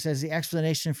this article says the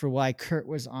explanation for why Kurt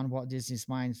was on Walt Disney's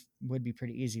mind would be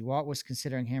pretty easy. Walt was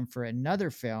considering him for another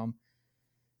film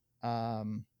that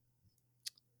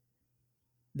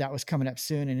was coming up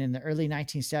soon. And in the early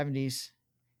 1970s,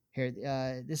 here,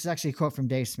 this is actually a quote from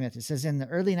Dave Smith. It says, in the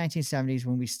early 1970s,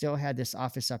 when we still had this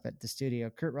office up at the studio,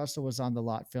 Kurt Russell was on the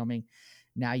lot filming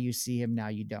Now You See Him, Now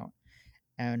You Don't.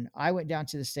 And I went down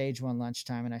to the stage one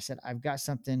lunchtime and I said, I've got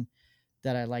something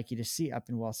that I'd like you to see up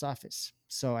in Walt's office.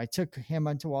 So I took him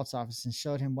into Walt's office and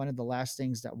showed him one of the last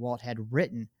things that Walt had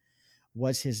written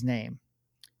was his name.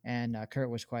 And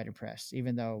Kurt was quite impressed,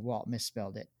 even though Walt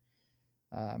misspelled it.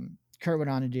 Kurt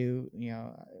went on to do,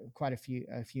 quite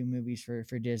a few movies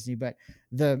for Disney, but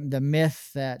the myth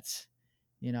that,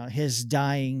 his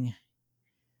dying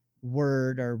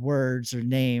word or words or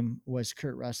name was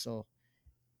Kurt Russell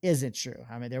isn't true.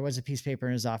 I mean, there was a piece of paper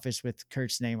in his office with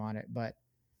Kurt's name on it, but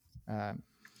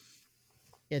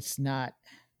it's not,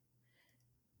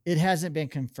 it hasn't been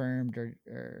confirmed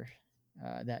or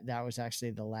that was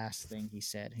actually the last thing he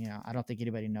said. I don't think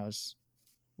anybody knows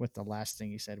what the last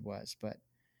thing he said was, but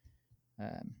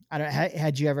I don't.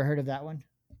 Had you ever heard of that one?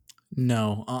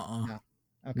 No. No.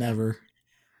 Okay. Never.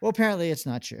 Well, apparently it's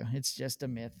not true. It's just a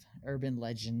myth, urban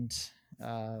legend,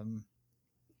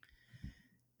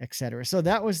 etc. So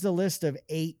that was the list of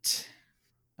 8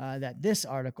 that this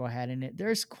article had in it.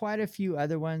 There's quite a few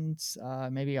other ones.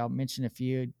 Maybe I'll mention a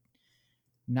few,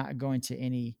 not go into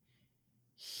any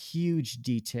huge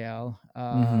detail.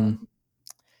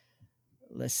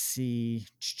 Let's see.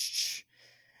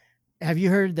 Have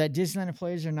you heard that Disneyland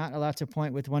employees are not allowed to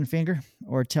point with one finger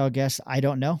or tell guests, I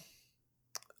don't know?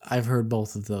 I've heard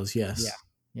both of those. Yes.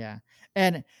 Yeah.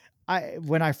 And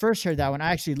when I first heard that one,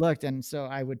 I actually looked. And so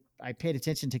I paid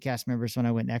attention to cast members when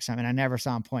I went next time, and I never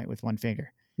saw them point with one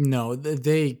finger. No,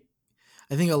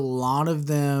 I think a lot of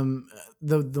them,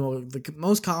 the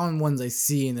most common ones I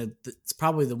see, and it's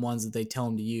probably the ones that they tell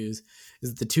them to use,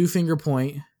 is the 2-finger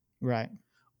point. Right.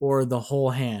 Or the whole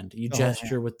hand. You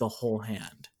gesture with the whole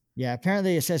hand. Yeah,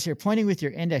 apparently it says here, pointing with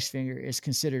your index finger is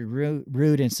considered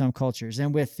rude in some cultures,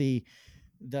 and with the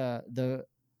kind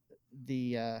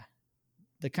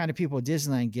of people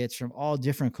Disneyland gets from all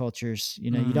different cultures,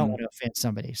 you don't want to offend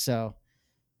somebody. So,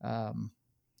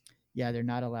 they're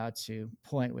not allowed to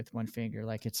point with one finger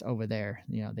like it's over there.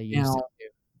 They use it too.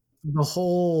 The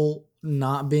whole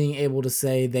not being able to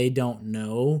say they don't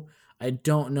know. I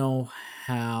don't know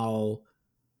how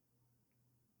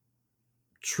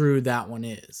true that one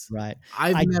is. Right.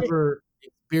 I've never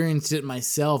experienced it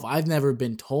myself. I've never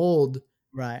been told,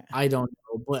 right, I don't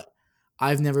know, but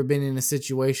I've never been in a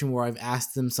situation where I've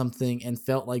asked them something and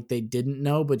felt like they didn't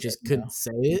know, but just couldn't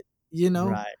say it,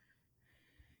 Right.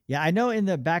 Yeah. I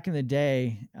know back in the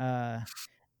day, I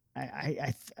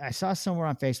saw somewhere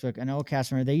on Facebook, an old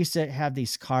cast member, they used to have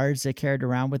these cards they carried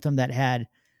around with them that had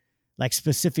like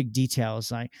specific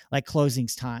details, like closing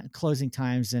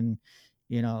times and,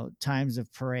 times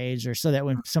of parades, or so that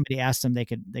when somebody asked them, they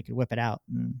could whip it out.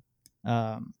 And,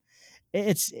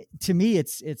 to me,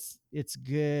 it's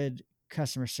good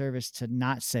customer service to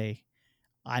not say,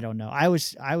 I don't know. I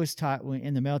was taught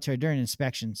in the military during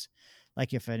inspections,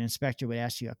 like if an inspector would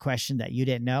ask you a question that you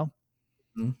didn't know,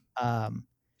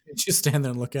 just stand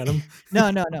there and look at them. No.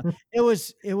 It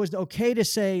was okay to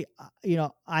say,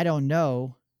 I don't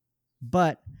know,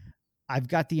 but I've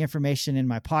got the information in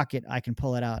my pocket. I can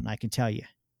pull it out and I can tell you.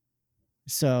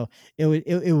 So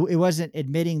it wasn't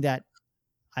admitting that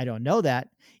I don't know that,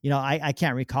 I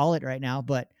can't recall it right now,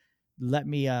 but let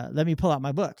me pull out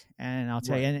my book and I'll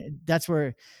tell you. And that's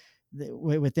where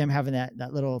with them having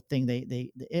that little thing,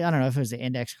 they I don't know if it was the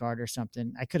index card or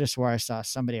something. I could have swore I saw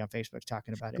somebody on Facebook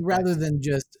talking about it. Rather than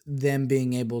just them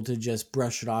being able to just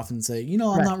brush it off and say, I'm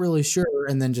not really sure.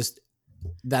 And then just,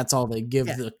 that's all they give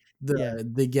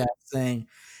the guest saying,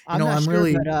 I'm not sure,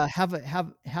 really, but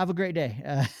have a great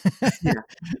day.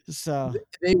 So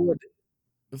they would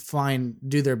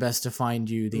do their best to find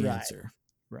you the answer.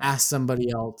 Right. Ask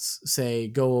somebody else, say,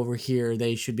 go over here.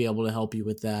 They should be able to help you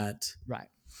with that. Right.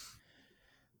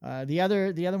 The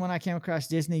other one I came across,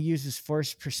 Disney uses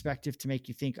forced perspective to make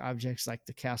you think objects like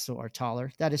the castle are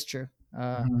taller. That is true.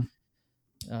 Mhm.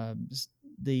 Uh,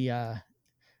 the uh,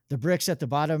 the bricks at the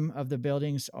bottom of the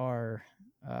buildings are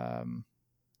um,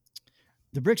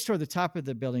 the bricks toward the top of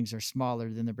the buildings are smaller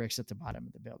than the bricks at the bottom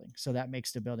of the building, so that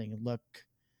makes the building look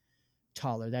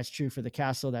taller. That's true for the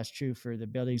castle. That's true for the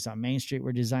buildings on Main Street.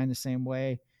 Were designed the same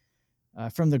way.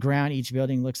 From the ground, each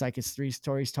building looks like it's 3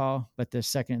 stories tall, but the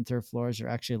second and third floors are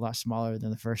actually a lot smaller than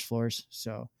the first floors.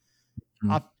 So,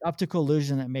 Mhm. optical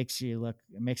illusion that makes it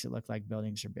look like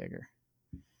buildings are bigger.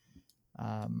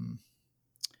 Um,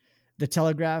 the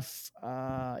telegraph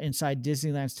inside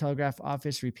Disneyland's telegraph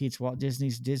office repeats Walt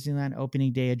Disney's Disneyland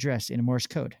opening day address in Morse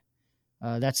code.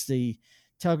 That's the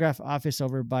telegraph office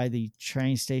over by the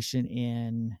train station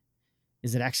in.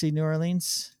 Is it actually New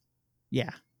Orleans?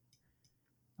 Yeah.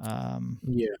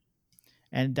 Yeah.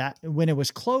 And that when it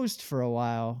was closed for a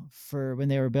while, for when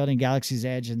they were building Galaxy's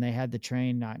Edge and they had the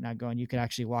train not going, you could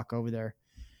actually walk over there.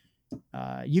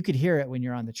 You could hear it when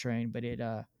you're on the train, but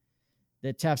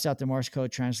it taps out the Morse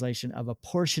code translation of a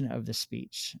portion of the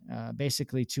speech.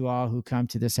 Basically, to all who come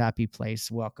to this happy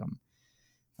place, welcome.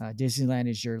 Disneyland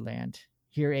is your land.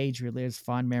 Here, age relives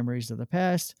fond memories of the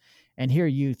past, and here,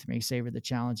 youth may savor the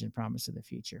challenge and promise of the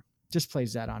future. Just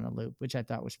plays that on a loop, which I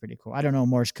thought was pretty cool. I don't know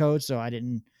Morse code, so I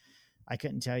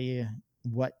couldn't tell you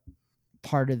what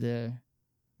part of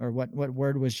what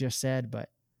word was just said, but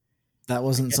That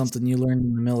wasn't something you learned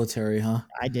in the military, huh?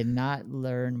 I did not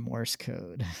learn Morse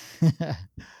code.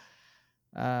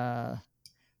 uh,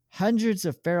 Hundreds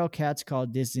of feral cats call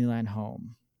Disneyland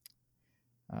home.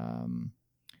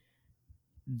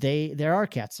 There are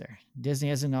cats there. Disney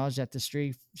has acknowledged that the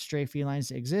stray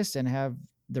felines exist and have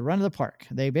the run of the park.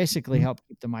 They basically help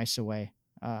keep the mice away.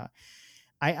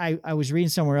 I was reading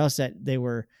somewhere else that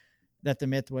the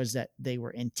myth was that they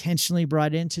were intentionally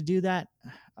brought in to do that.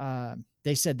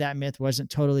 They said that myth wasn't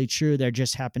totally true. There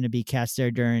just happened to be cats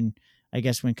there during, I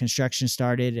guess, when construction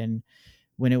started and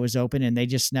when it was open, and they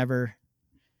just never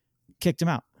kicked them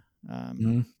out. I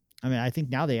mean, I think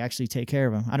now they actually take care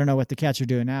of them. I don't know what the cats are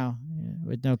doing now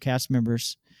with no cast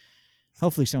members.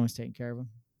 Hopefully someone's taking care of them.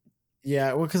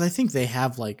 Yeah, well, because I think they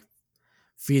have like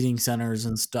feeding centers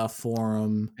and stuff for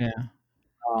them.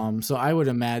 Yeah. So I would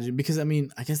imagine, because I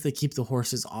mean, I guess they keep the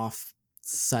horses off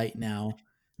site now.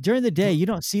 During the day, you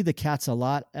don't see the cats a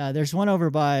lot. There's one over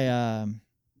by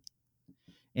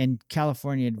in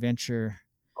California Adventure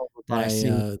Over that I by see.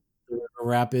 the River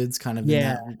Rapids, kind of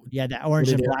Yeah, in that orange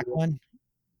and wooded black area. one.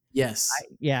 Yes.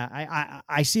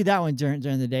 I see that one during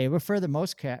the day, but for the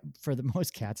most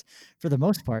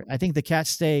part, I think the cats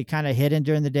stay kind of hidden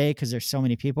during the day because there's so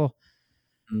many people,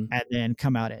 and then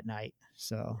come out at night.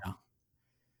 So,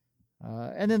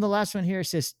 and then the last one here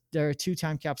says there are 2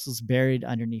 time capsules buried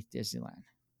underneath Disneyland,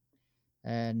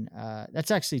 and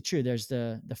that's actually true. There's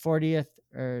the 40th,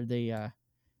 or the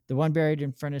one buried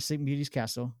in front of Sleeping Beauty's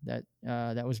castle that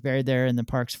was buried there in the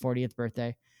park's 40th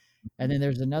birthday. And then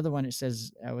there's another one. It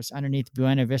says it was underneath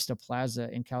Buena Vista Plaza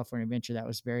in California Adventure that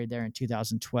was buried there in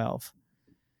 2012.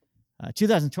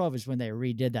 2012 is when they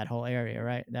redid that whole area,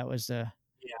 right? That was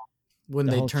When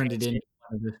the they whole turned train it into station.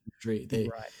 Buena Vista Street, they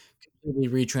Right.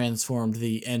 completely retransformed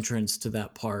the entrance to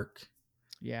that park.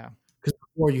 Yeah. Because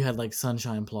before you had like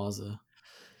Sunshine Plaza.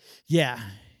 Yeah.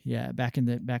 Back in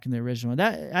the original,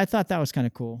 that I thought that was kind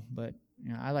of cool, but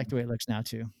I like the way it looks now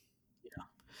too. Yeah,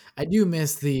 I do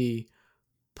miss the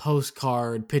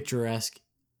postcard picturesque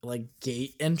like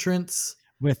gate entrance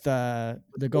With the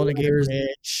Golden Gate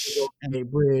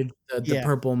Bridge, the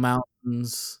purple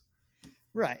mountains.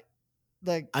 Right.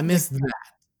 Like I miss that.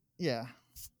 Yeah.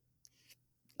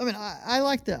 I mean, I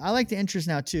like the interest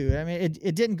now too. I mean,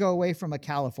 it didn't go away from a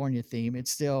California theme. It's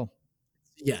still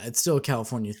a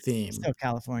California theme. Still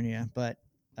California, but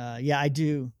I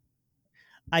do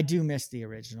miss the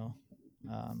original.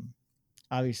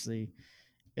 Obviously,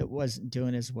 it wasn't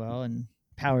doing as well, and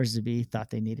powers to be thought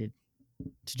they needed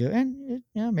to do it. And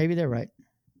maybe they're right.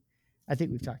 I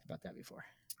think we've talked about that before.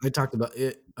 I talked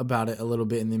about it a little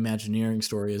bit in the Imagineering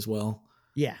story as well.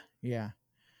 Yeah.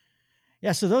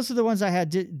 So those are the ones I had.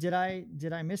 Did I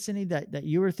miss any that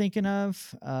you were thinking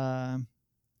of?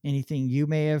 Anything you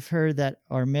may have heard that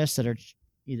are myths that are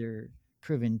either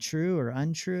proven true or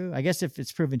untrue? I guess if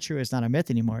it's proven true, it's not a myth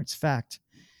anymore. It's fact.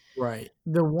 Right.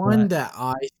 The one that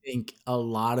I think a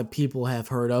lot of people have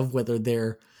heard of, whether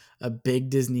they're a big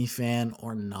Disney fan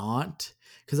or not,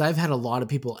 because I've had a lot of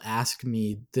people ask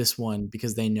me this one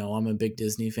because they know I'm a big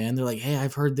Disney fan. They're like, hey,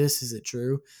 I've heard this. Is it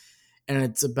true? And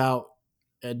it's about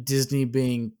Disney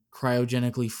being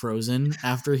cryogenically frozen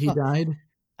after he died.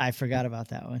 I forgot about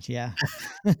that one. Yeah.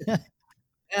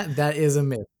 That is a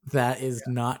myth. That is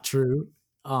not true.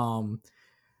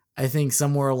 I think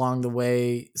somewhere along the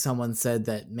way, someone said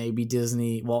that maybe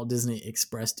Walt Disney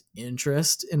expressed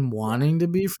interest in wanting to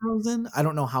be frozen. I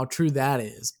don't know how true that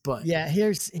is, but Yeah,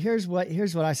 here's what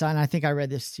I saw, and I think I read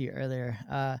this to you earlier.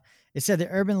 It said the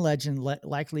urban legend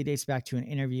likely dates back to an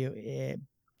interview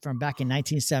from back in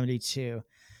 1972,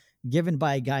 given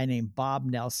by a guy named Bob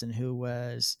Nelson, who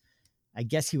was, I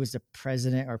guess, he was the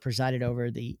president or presided over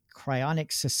the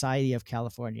Cryonic Society of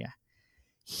California.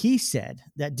 He said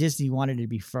that Disney wanted to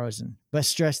be frozen, but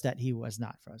stressed that he was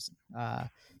not frozen.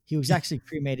 He was actually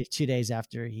cremated 2 days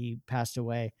after he passed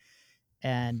away,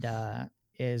 and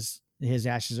his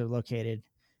ashes are located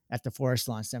at the Forest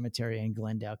Lawn Cemetery in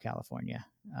Glendale, California.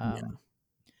 yeah.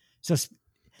 So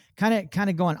kind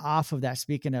of going off of that,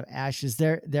 speaking of ashes,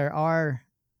 there are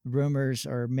rumors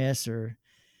or myths or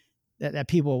that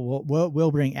people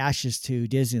will bring ashes to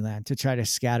Disneyland to try to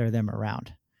scatter them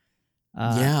around.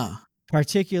 Yeah.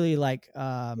 Particularly like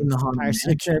In the Haunted Pirates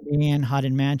of the Mansion. Caribbean,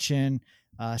 Haunted Mansion,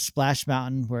 Splash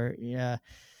Mountain, where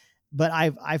but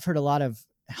I've heard a lot of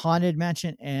Haunted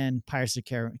Mansion and Pirates of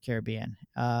the Caribbean.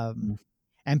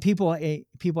 And people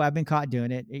have been caught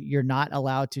doing it. You're not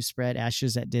allowed to spread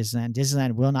ashes at Disneyland.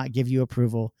 Disneyland will not give you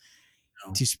approval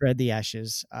No. to spread the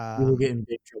ashes. You will get in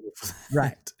big trouble for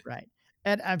that. Right.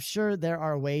 And I'm sure there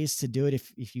are ways to do it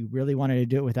if you really wanted to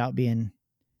do it without being.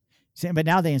 But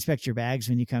now they inspect your bags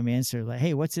when you come in. So like,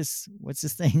 hey, what's this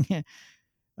thing?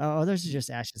 Oh, those are just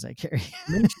ashes I carry.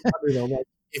 Though, like,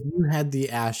 if you had the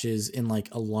ashes in like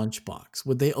a lunchbox,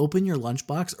 would they open your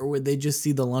lunchbox, or would they just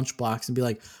see the lunchbox and be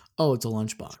like, "Oh, it's a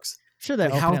lunchbox"? Sure, they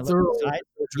Like, open how it. thorough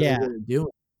Yeah, are they doing?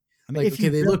 I mean, Like, if okay, you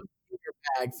they really, look in your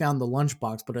bag, found the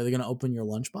lunchbox, but are they going to open your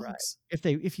right, lunchbox?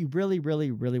 if you really,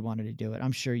 really, really wanted to do it,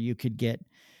 I'm sure you could get.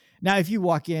 Now, if you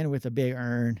walk in with a big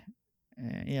urn,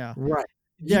 Right.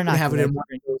 You they're could not have it gonna in one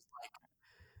bring-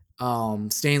 of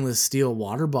those stainless steel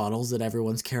water bottles that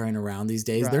everyone's carrying around these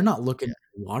days. Right. They're not looking at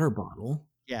a water bottle.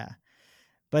 Yeah,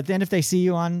 but then if they see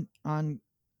you on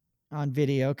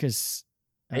video, because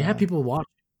They have people watching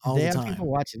all they the have time. people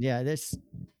watching. Yeah, this.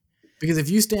 Because if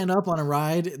you stand up on a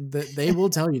ride, they will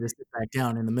tell you to sit back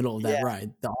down in the middle of that Yeah.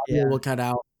 ride. The audio Yeah. will cut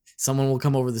out. Someone will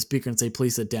come over the speaker and say,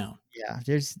 "Please sit down."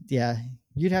 Yeah,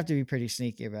 you'd have to be pretty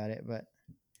sneaky about it, but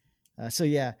so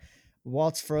yeah,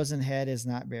 Walt's frozen head is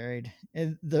not buried.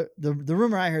 And the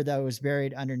rumor I heard that was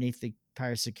buried underneath the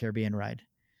Pirates of the Caribbean ride.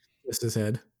 Just his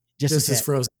head. Just Just his his head.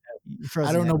 frozen. I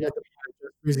Frozen don't head. know what the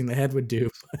freezing the head would do.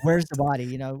 Where's the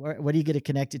body? What do you get it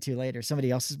connected to later? Somebody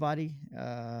else's body?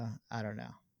 I don't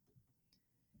know.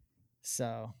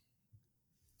 So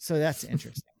that's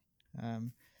interesting.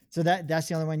 So that's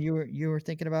the only one you were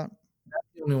thinking about? That's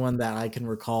the only one that I can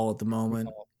recall at the moment.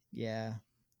 Yeah.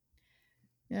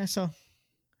 So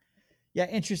yeah,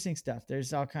 interesting stuff.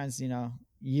 There's all kinds,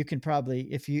 you can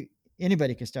probably,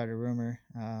 anybody can start a rumor.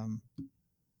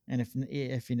 And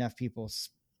if enough people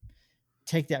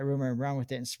take that rumor and run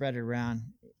with it and spread it around,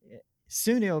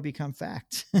 soon it will become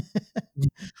fact.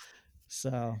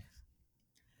 So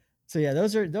yeah,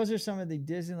 those are some of the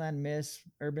Disneyland myths,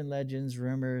 urban legends,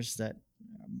 rumors that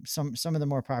some of the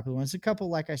more popular ones. A couple,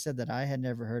 like I said, that I had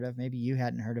never heard of. Maybe you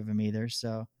hadn't heard of them either.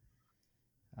 So,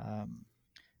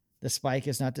 the spike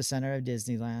is not the center of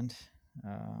Disneyland,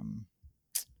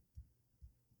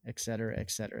 et cetera,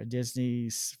 et cetera.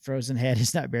 Disney's frozen head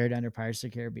is not buried under Pirates of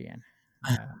the Caribbean.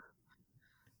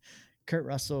 Kurt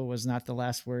Russell was not the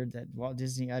last word that Walt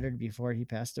Disney uttered before he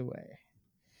passed away.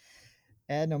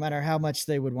 And no matter how much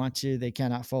they would want to, they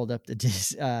cannot fold up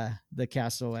the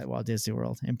castle at Walt Disney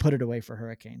World and put it away for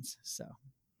hurricanes. So,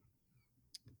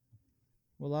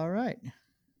 well, all right.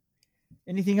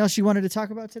 Anything else you wanted to talk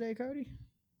about today, Cody?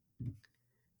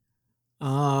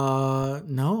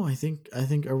 No, I think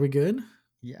are we good?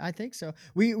 Yeah, I think so.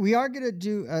 We are gonna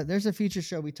do. There's a future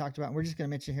show we talked about. We're just gonna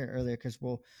mention here earlier because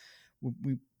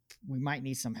we might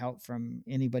need some help from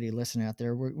anybody listening out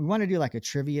there. We want to do like a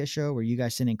trivia show where you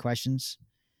guys send in questions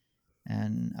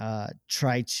and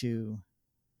try to,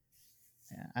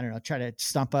 I don't know, try to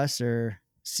stump us or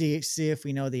see if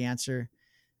we know the answer.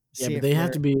 Yeah, but they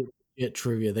have to be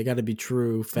trivia. They got to be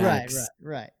true facts.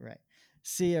 Right.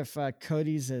 See if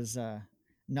Cody's as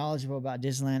knowledgeable about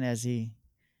Disneyland as he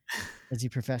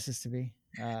professes to be.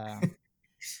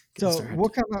 So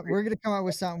we're going to come up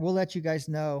with something. We'll let you guys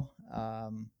know.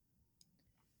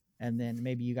 And then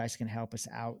maybe you guys can help us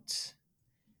out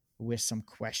with some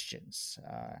questions.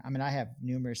 I mean, I have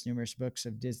numerous books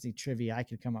of Disney trivia. I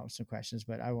could come up with some questions,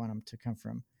 but I want them to come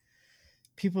from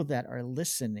people that are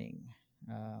listening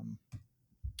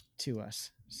to us.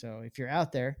 So if you're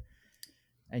out there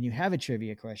and you have a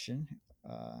trivia question,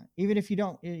 even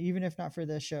if not for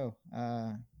this show,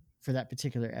 for that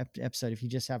particular episode. If you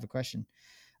just have a question,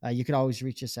 you could always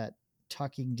reach us at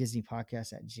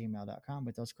talkingdisneypodcast@gmail.com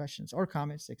with those questions or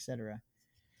comments, etc.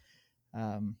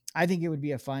 I think it would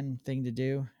be a fun thing to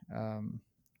do.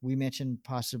 We mentioned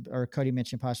Cody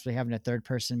mentioned possibly having a third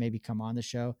person maybe come on the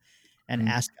show and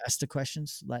ask us the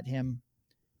questions. Let him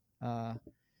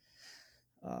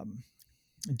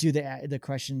do the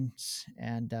questions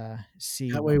and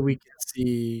see. That way we can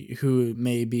see who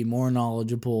may be more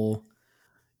knowledgeable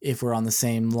if we're on the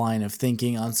same line of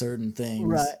thinking on certain things.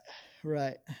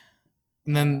 Right.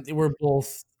 And then we're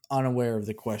both unaware of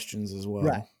the questions as well.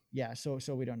 Right. Yeah. So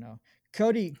we don't know.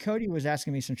 Cody was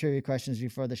asking me some trivia questions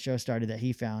before the show started that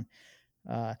he found.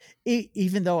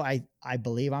 Even though I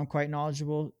believe I'm quite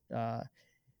knowledgeable,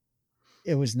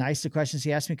 it was nice the questions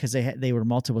he asked me because they were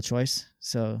multiple choice.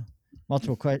 So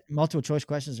multiple choice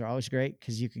questions are always great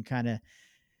because you can kind of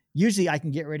usually I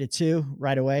can get rid of two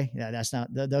right away. Yeah, that's not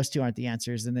those two aren't the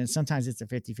answers, and then sometimes it's a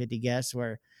 50-50 guess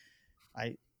where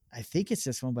I think it's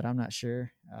this one, but I'm not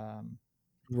sure.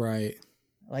 Right.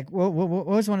 Like what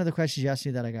was one of the questions you asked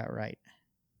me that I got right?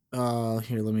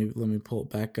 Here, let me pull it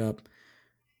back up.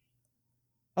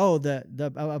 Oh, the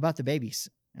about the babies.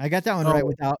 I got that one right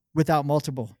without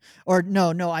multiple. Or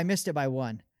no, I missed it by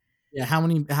one. Yeah,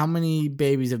 how many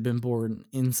babies have been born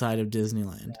inside of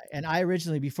Disneyland? Right. And I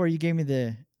originally, before you gave me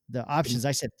the options,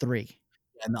 I said 3.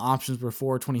 And the options were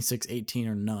 4, 26, 18,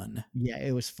 or none. Yeah,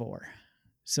 it was 4.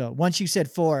 So once you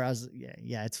said 4, I was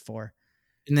yeah, it's 4.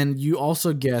 And then you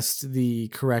also guessed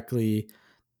correctly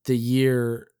the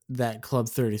year that Club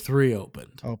 33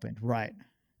 opened. Right.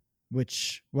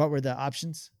 What were the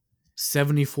options?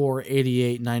 74,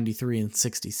 88, 93, and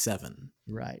 67.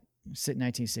 Right.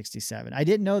 1967. I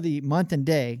didn't know the month and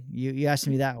day. You asked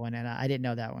me that one, and I didn't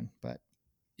know that one. But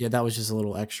yeah, that was just a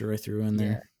little extra I threw in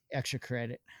there. Yeah, extra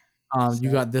credit. You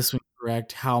got this one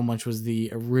correct. How much was the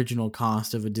original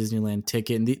cost of a Disneyland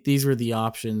ticket? And these were the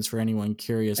options for anyone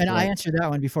curious. And I answered that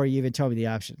one before you even told me the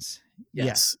options.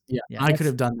 Yes. Yeah. I could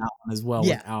have done that one as well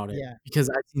without it. Yeah. Because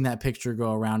I've seen that picture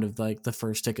go around of like the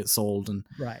first ticket sold. And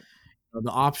right.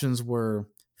 The options were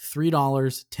 $3,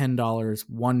 $10,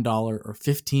 $1, or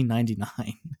 $15.99. Back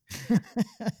in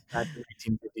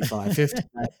 1855. $15.99.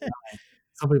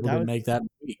 Some people didn't make that in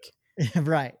a week.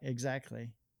 Right. Exactly.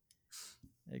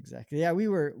 Yeah, we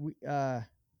were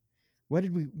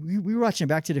watching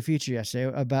Back to the Future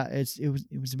yesterday about it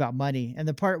was about money, and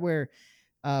the part where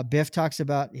Biff talks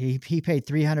about he paid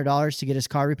 $300 to get his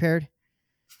car repaired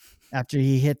after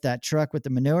he hit that truck with the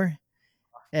manure.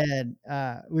 And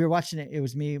we were watching it. It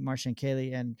was me, Marsha, and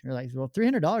Kaylee, and we're like, well,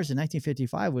 $300 in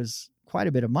 1955 was quite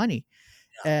a bit of money.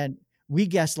 Yeah. And we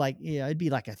guessed it'd be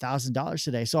like $1,000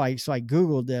 today. So I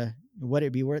Googled what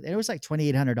it'd be worth, and it was like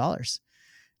 $2,800.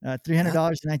 $300 in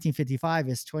 1955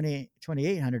 is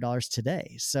 $2,800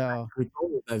 today. So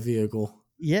that vehicle.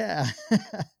 Yeah.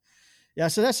 Yeah.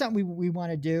 So that's something we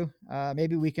want to do.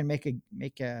 Maybe we can make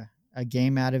a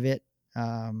game out of it.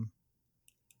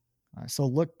 So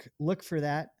look for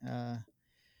that.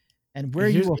 And where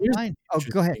you will find. Oh,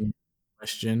 go ahead.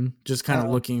 Question. Just kind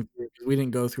of looking. We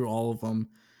didn't go through all of them.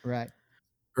 Right.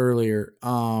 Earlier.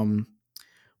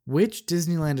 Which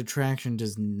Disneyland attraction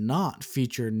does not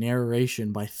feature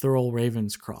narration by Thurl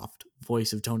Ravenscroft,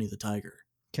 voice of Tony the Tiger?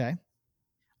 Okay.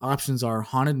 Options are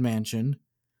Haunted Mansion,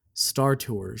 Star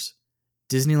Tours,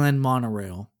 Disneyland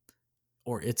Monorail,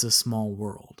 or It's a Small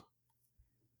World.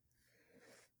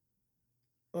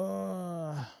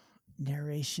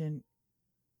 Narration.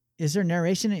 Is there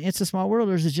narration in It's a Small World,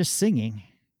 or is it just singing?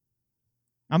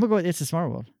 I'm going to go with It's a Small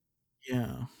World.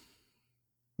 Yeah.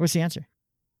 What's the answer?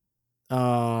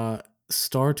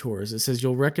 Star Tours. It says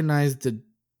you'll recognize the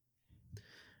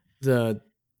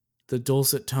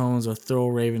dulcet tones of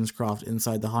Thurl Ravenscroft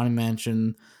inside the Haunted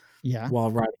Mansion. Yeah.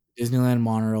 While riding Disneyland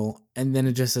Monorail, and then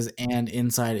it just says and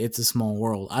inside It's a Small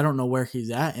World. I don't know where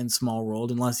he's at in Small World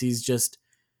unless he's just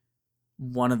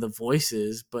one of the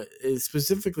voices, but it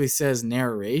specifically says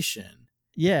narration.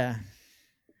 Yeah.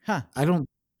 Huh. I'll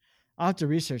have to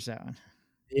research that one.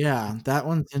 Yeah, that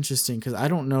one's interesting because I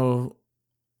don't know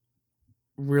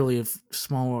really if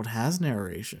Small World has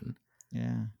narration.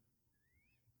 Yeah.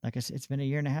 Like I said, it's been a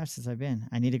year and a half since I've been.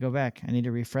 I need to go back. I need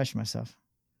to refresh myself.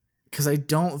 Because I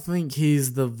don't think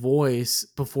he's the voice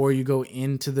before you go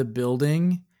into the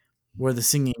building where the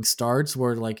singing starts,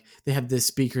 where like they have the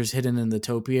speakers hidden in the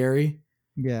topiary.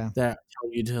 Yeah. That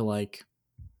tell you to like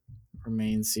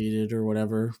remain seated or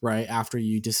whatever, right? After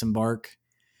you disembark.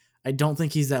 I don't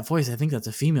think he's that voice. I think that's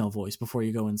a female voice before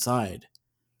you go inside.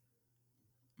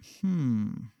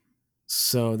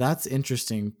 So that's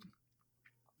interesting.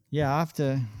 Yeah, I'll have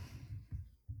to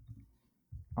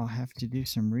I'll have to do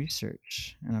some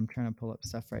research, and I'm trying to pull up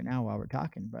stuff right now while we're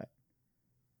talking. But,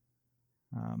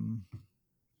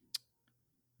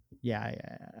 yeah,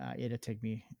 it'll take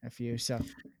me a few. So,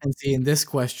 And see, in this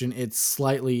question, it's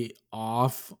slightly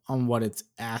off on what it's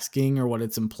asking or what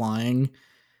it's implying,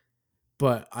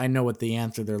 but I know what the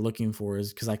answer they're looking for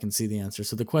is because I can see the answer.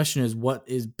 So the question is, what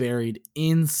is buried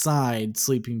inside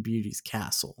Sleeping Beauty's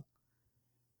castle?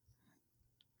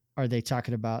 are they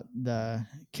talking about the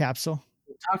capsule?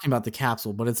 We're talking about the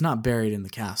capsule, but it's not buried in the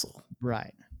castle.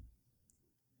 Right.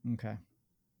 Okay.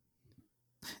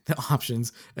 The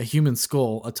options: a human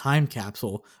skull, a time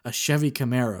capsule, a Chevy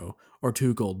Camaro, or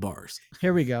 2 gold bars.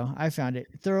 Here we go. I found it.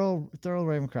 Thurl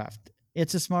Ravencroft.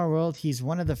 It's a Small World. He's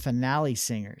one of the finale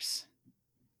singers.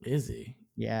 Is he?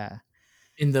 Yeah.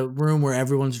 In the room where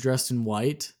everyone's dressed in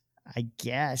white? I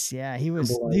guess. Yeah. He was.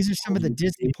 Symbolize These are some of the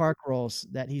Disney royalty. park roles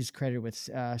that he's credited with: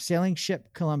 Sailing Ship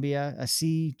Columbia, a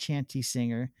sea chanty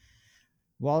singer,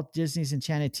 Walt Disney's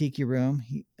Enchanted Tiki Room,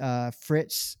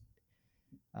 Fritz,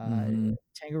 Mhm.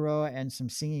 Tangaroa, and some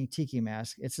singing tiki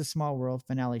mask. It's a Small World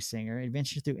finale singer.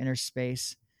 Adventure Through Inner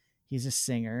Space. He's a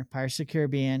singer. Pirates of the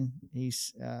Caribbean.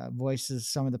 He's voices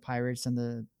some of the pirates and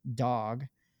the dog.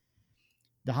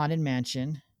 The Haunted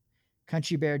Mansion.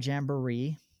 Country Bear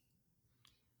Jamboree.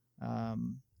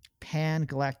 Pan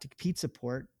Galactic Pizza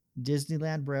Port.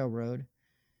 Disneyland Railroad.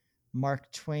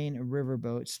 Mark Twain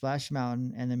Riverboat. Splash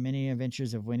Mountain. And the Many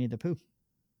Adventures of Winnie the Pooh.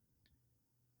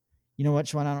 You know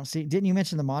which one I don't see? Didn't you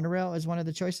mention the monorail as one of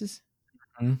the choices?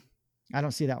 Mhm. I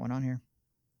don't see that one on here.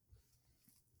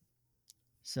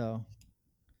 So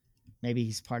maybe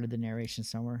he's part of the narration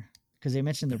somewhere because they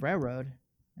mentioned the railroad,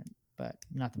 but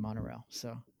not the monorail.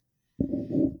 So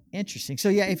interesting. So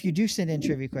yeah, if you do send in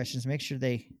trivia questions, make sure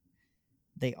they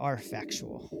are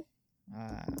factual.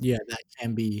 Yeah, that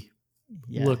can be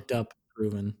Yeah, looked up,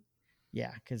 proven.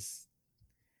 yeah, because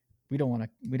we don't want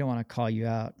to call you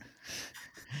out.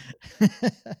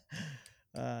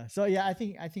 So yeah, I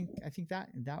think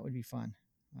that would be fun.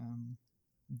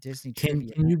 Disney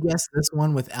trivia. Can you guess this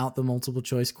one without the multiple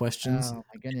choice questions? Oh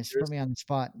my goodness, put me on the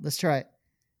spot. Let's try it.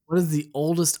 What is the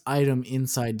oldest item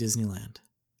inside Disneyland?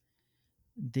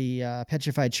 The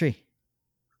petrified tree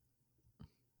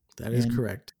That is in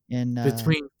correct. in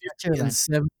Between 50 and Frontierland.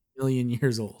 70 million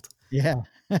years old. Yeah.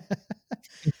 All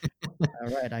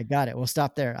right, I got it. We'll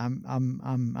stop there. I'm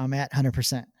at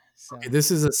 100%. So Okay, this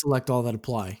is a select all that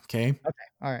apply. Okay. okay,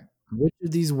 all right. Which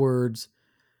of these words?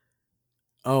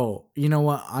 Oh, you know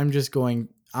what? I'm going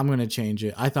to change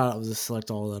it. I thought it was a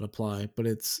select all that apply, but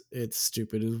it's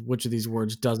stupid. Which of these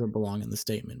words doesn't belong in the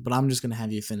statement? But I'm just going to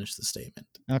have you finish the statement.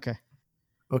 Okay.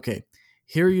 Okay.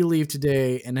 Here you leave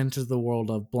today and enter the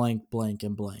world of blank, blank,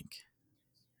 and blank.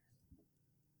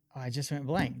 Oh, I just went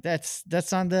blank. That's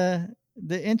on the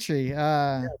entry.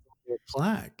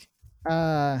 Plaque.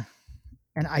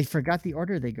 And I forgot the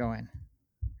order they go in.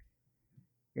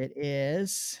 It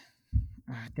is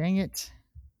dang it.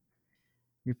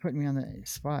 You're putting me on the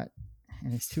spot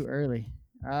and it's too early.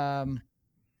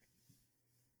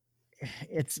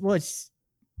 It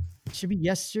should be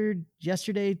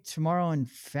yesterday, tomorrow, and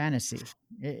fantasy.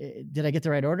 Did I get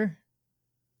the right order?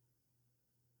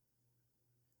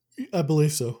 I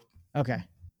believe so. Okay.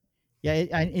 Yeah,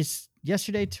 it's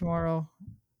yesterday, tomorrow,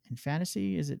 and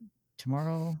fantasy. Is it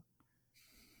tomorrow?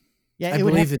 Yeah, I it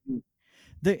would have believe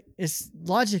it. it's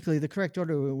logically the correct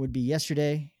order would be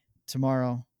yesterday,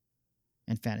 tomorrow,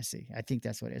 and fantasy. I think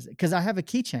that's what it is because I have a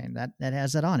keychain that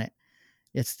has that on it.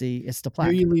 It's the Here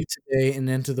plaque. you leave today and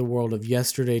enter the world of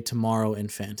yesterday, tomorrow,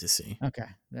 and fantasy. Okay,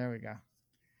 there we go.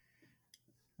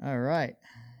 All right.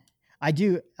 I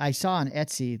saw on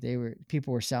Etsy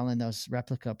people were selling those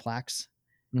replica plaques.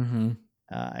 Mm-hmm.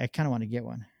 I kind of want to get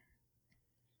one.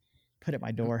 Put at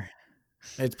my door.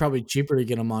 It's probably cheaper to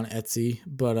get them on Etsy,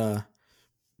 but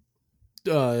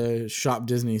Shop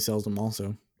Disney sells them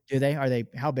also. Do they? Are they?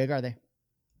 How big are they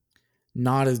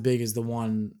Not as big as the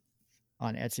one.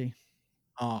 on Etsy?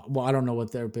 Well, I don't know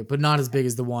what they're big, but not as big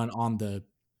as the one on the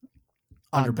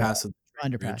On underpass of the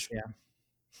underpass, bridge. yeah.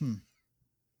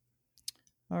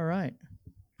 All right.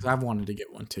 'Cause I've wanted to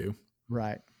get one too.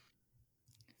 Right.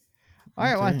 All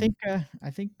right. Well, Okay. I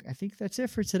think that's it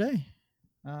for today.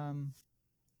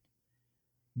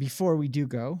 Before we do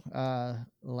go,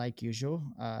 like usual,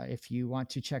 if you want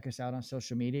to check us out on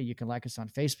social media, you can like us on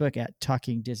Facebook at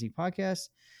Talking Disney Podcast.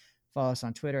 Follow us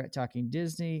on Twitter at Talking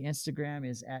Disney. Instagram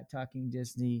is at Talking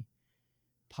Disney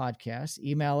Podcast.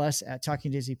 Email us at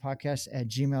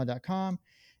talkingdisneypodcast@gmail.com.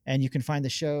 And you can find the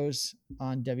shows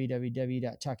on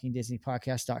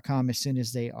www.talkingdisneypodcast.com as soon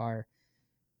as they are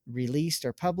released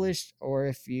or published. Or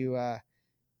if you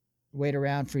wait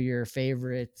around for your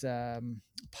favorite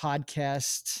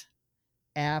podcast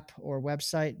app or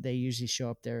website. They usually show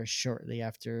up there shortly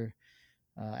after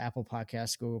Apple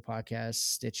Podcasts, Google Podcasts,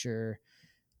 Stitcher,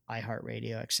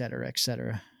 iHeartRadio, et cetera, et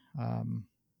cetera. And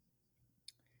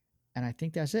I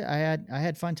think that's it. I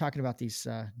had fun talking about these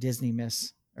Disney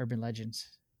myths, urban legends,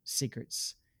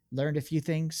 secrets. Learned a few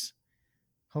things.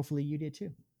 Hopefully you did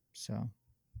too. So,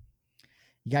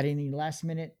 you got any last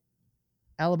minute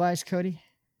alibis, Cody?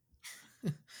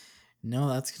 No,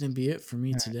 that's going to be it for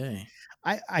me today.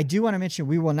 I do want to mention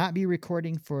we will not be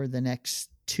recording for the next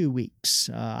 2 weeks.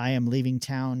 I am leaving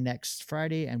town next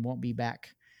Friday and won't be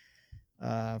back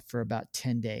for about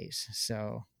 10 days.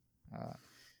 So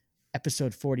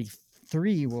episode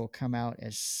 43 will come out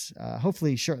as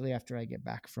hopefully shortly after I get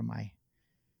back from my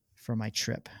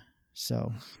trip.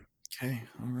 So okay,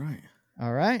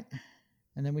 all right,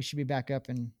 and then we should be back up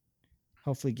and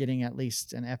hopefully getting at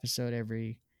least an episode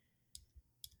every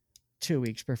 2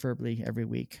 weeks, preferably every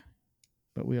week.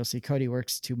 But we'll see. Cody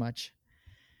works too much.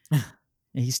 And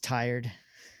he's tired.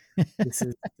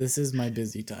 This is my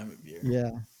busy time of year.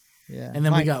 Yeah. And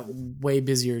then we got way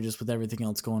busier just with everything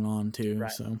else going on too.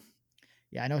 Right. So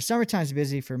yeah, I know summertime's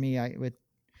busy for me with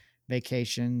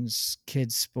vacations,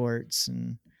 kids sports,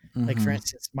 and like for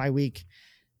instance, my week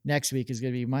next week is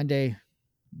gonna be Monday,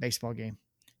 baseball game,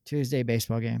 Tuesday,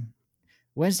 baseball game.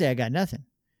 Wednesday I got nothing.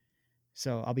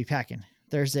 So I'll be packing.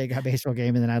 Thursday I got baseball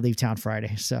game, and then I leave town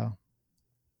Friday. So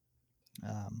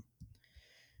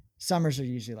summers are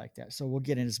usually like that. So we'll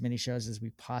get in as many shows as we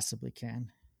possibly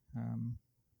can.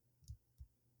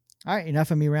 All right, enough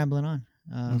of me rambling on.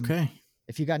 Okay.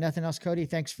 If you got nothing else, Cody,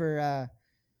 thanks for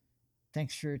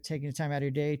taking the time out of your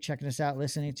day, checking us out,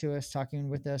 listening to us, talking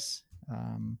with us.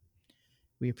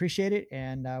 We appreciate it,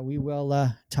 and we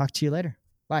will talk to you later.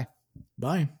 Bye.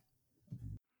 Bye.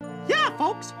 Yeah,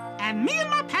 folks, and me and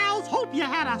my pals hope you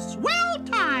had a swell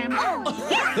time.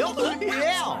 Yeah.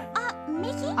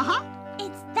 Mickey? Uh-huh.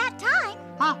 It's that time.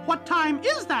 What time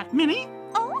is that, Minnie?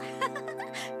 Oh,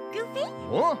 Goofy?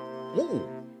 Huh? Oh.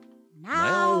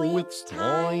 Now it's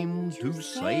time to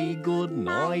say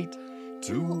goodnight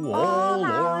to all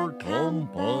our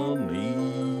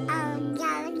company.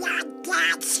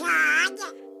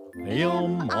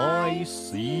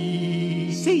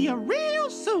 M-I-C. See you real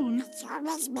soon. It's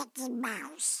always Mickey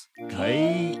Mouse.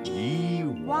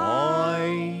 K-E-Y.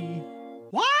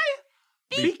 Why?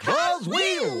 Because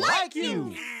we like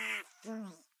you.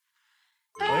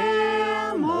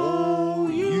 M-O-U-S-E.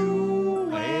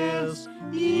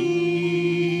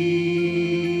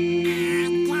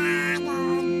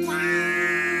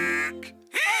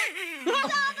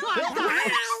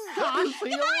 See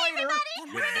you later.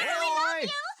 Everybody. Goodbye.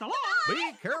 So long.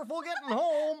 Be careful getting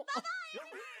home. Bye-bye.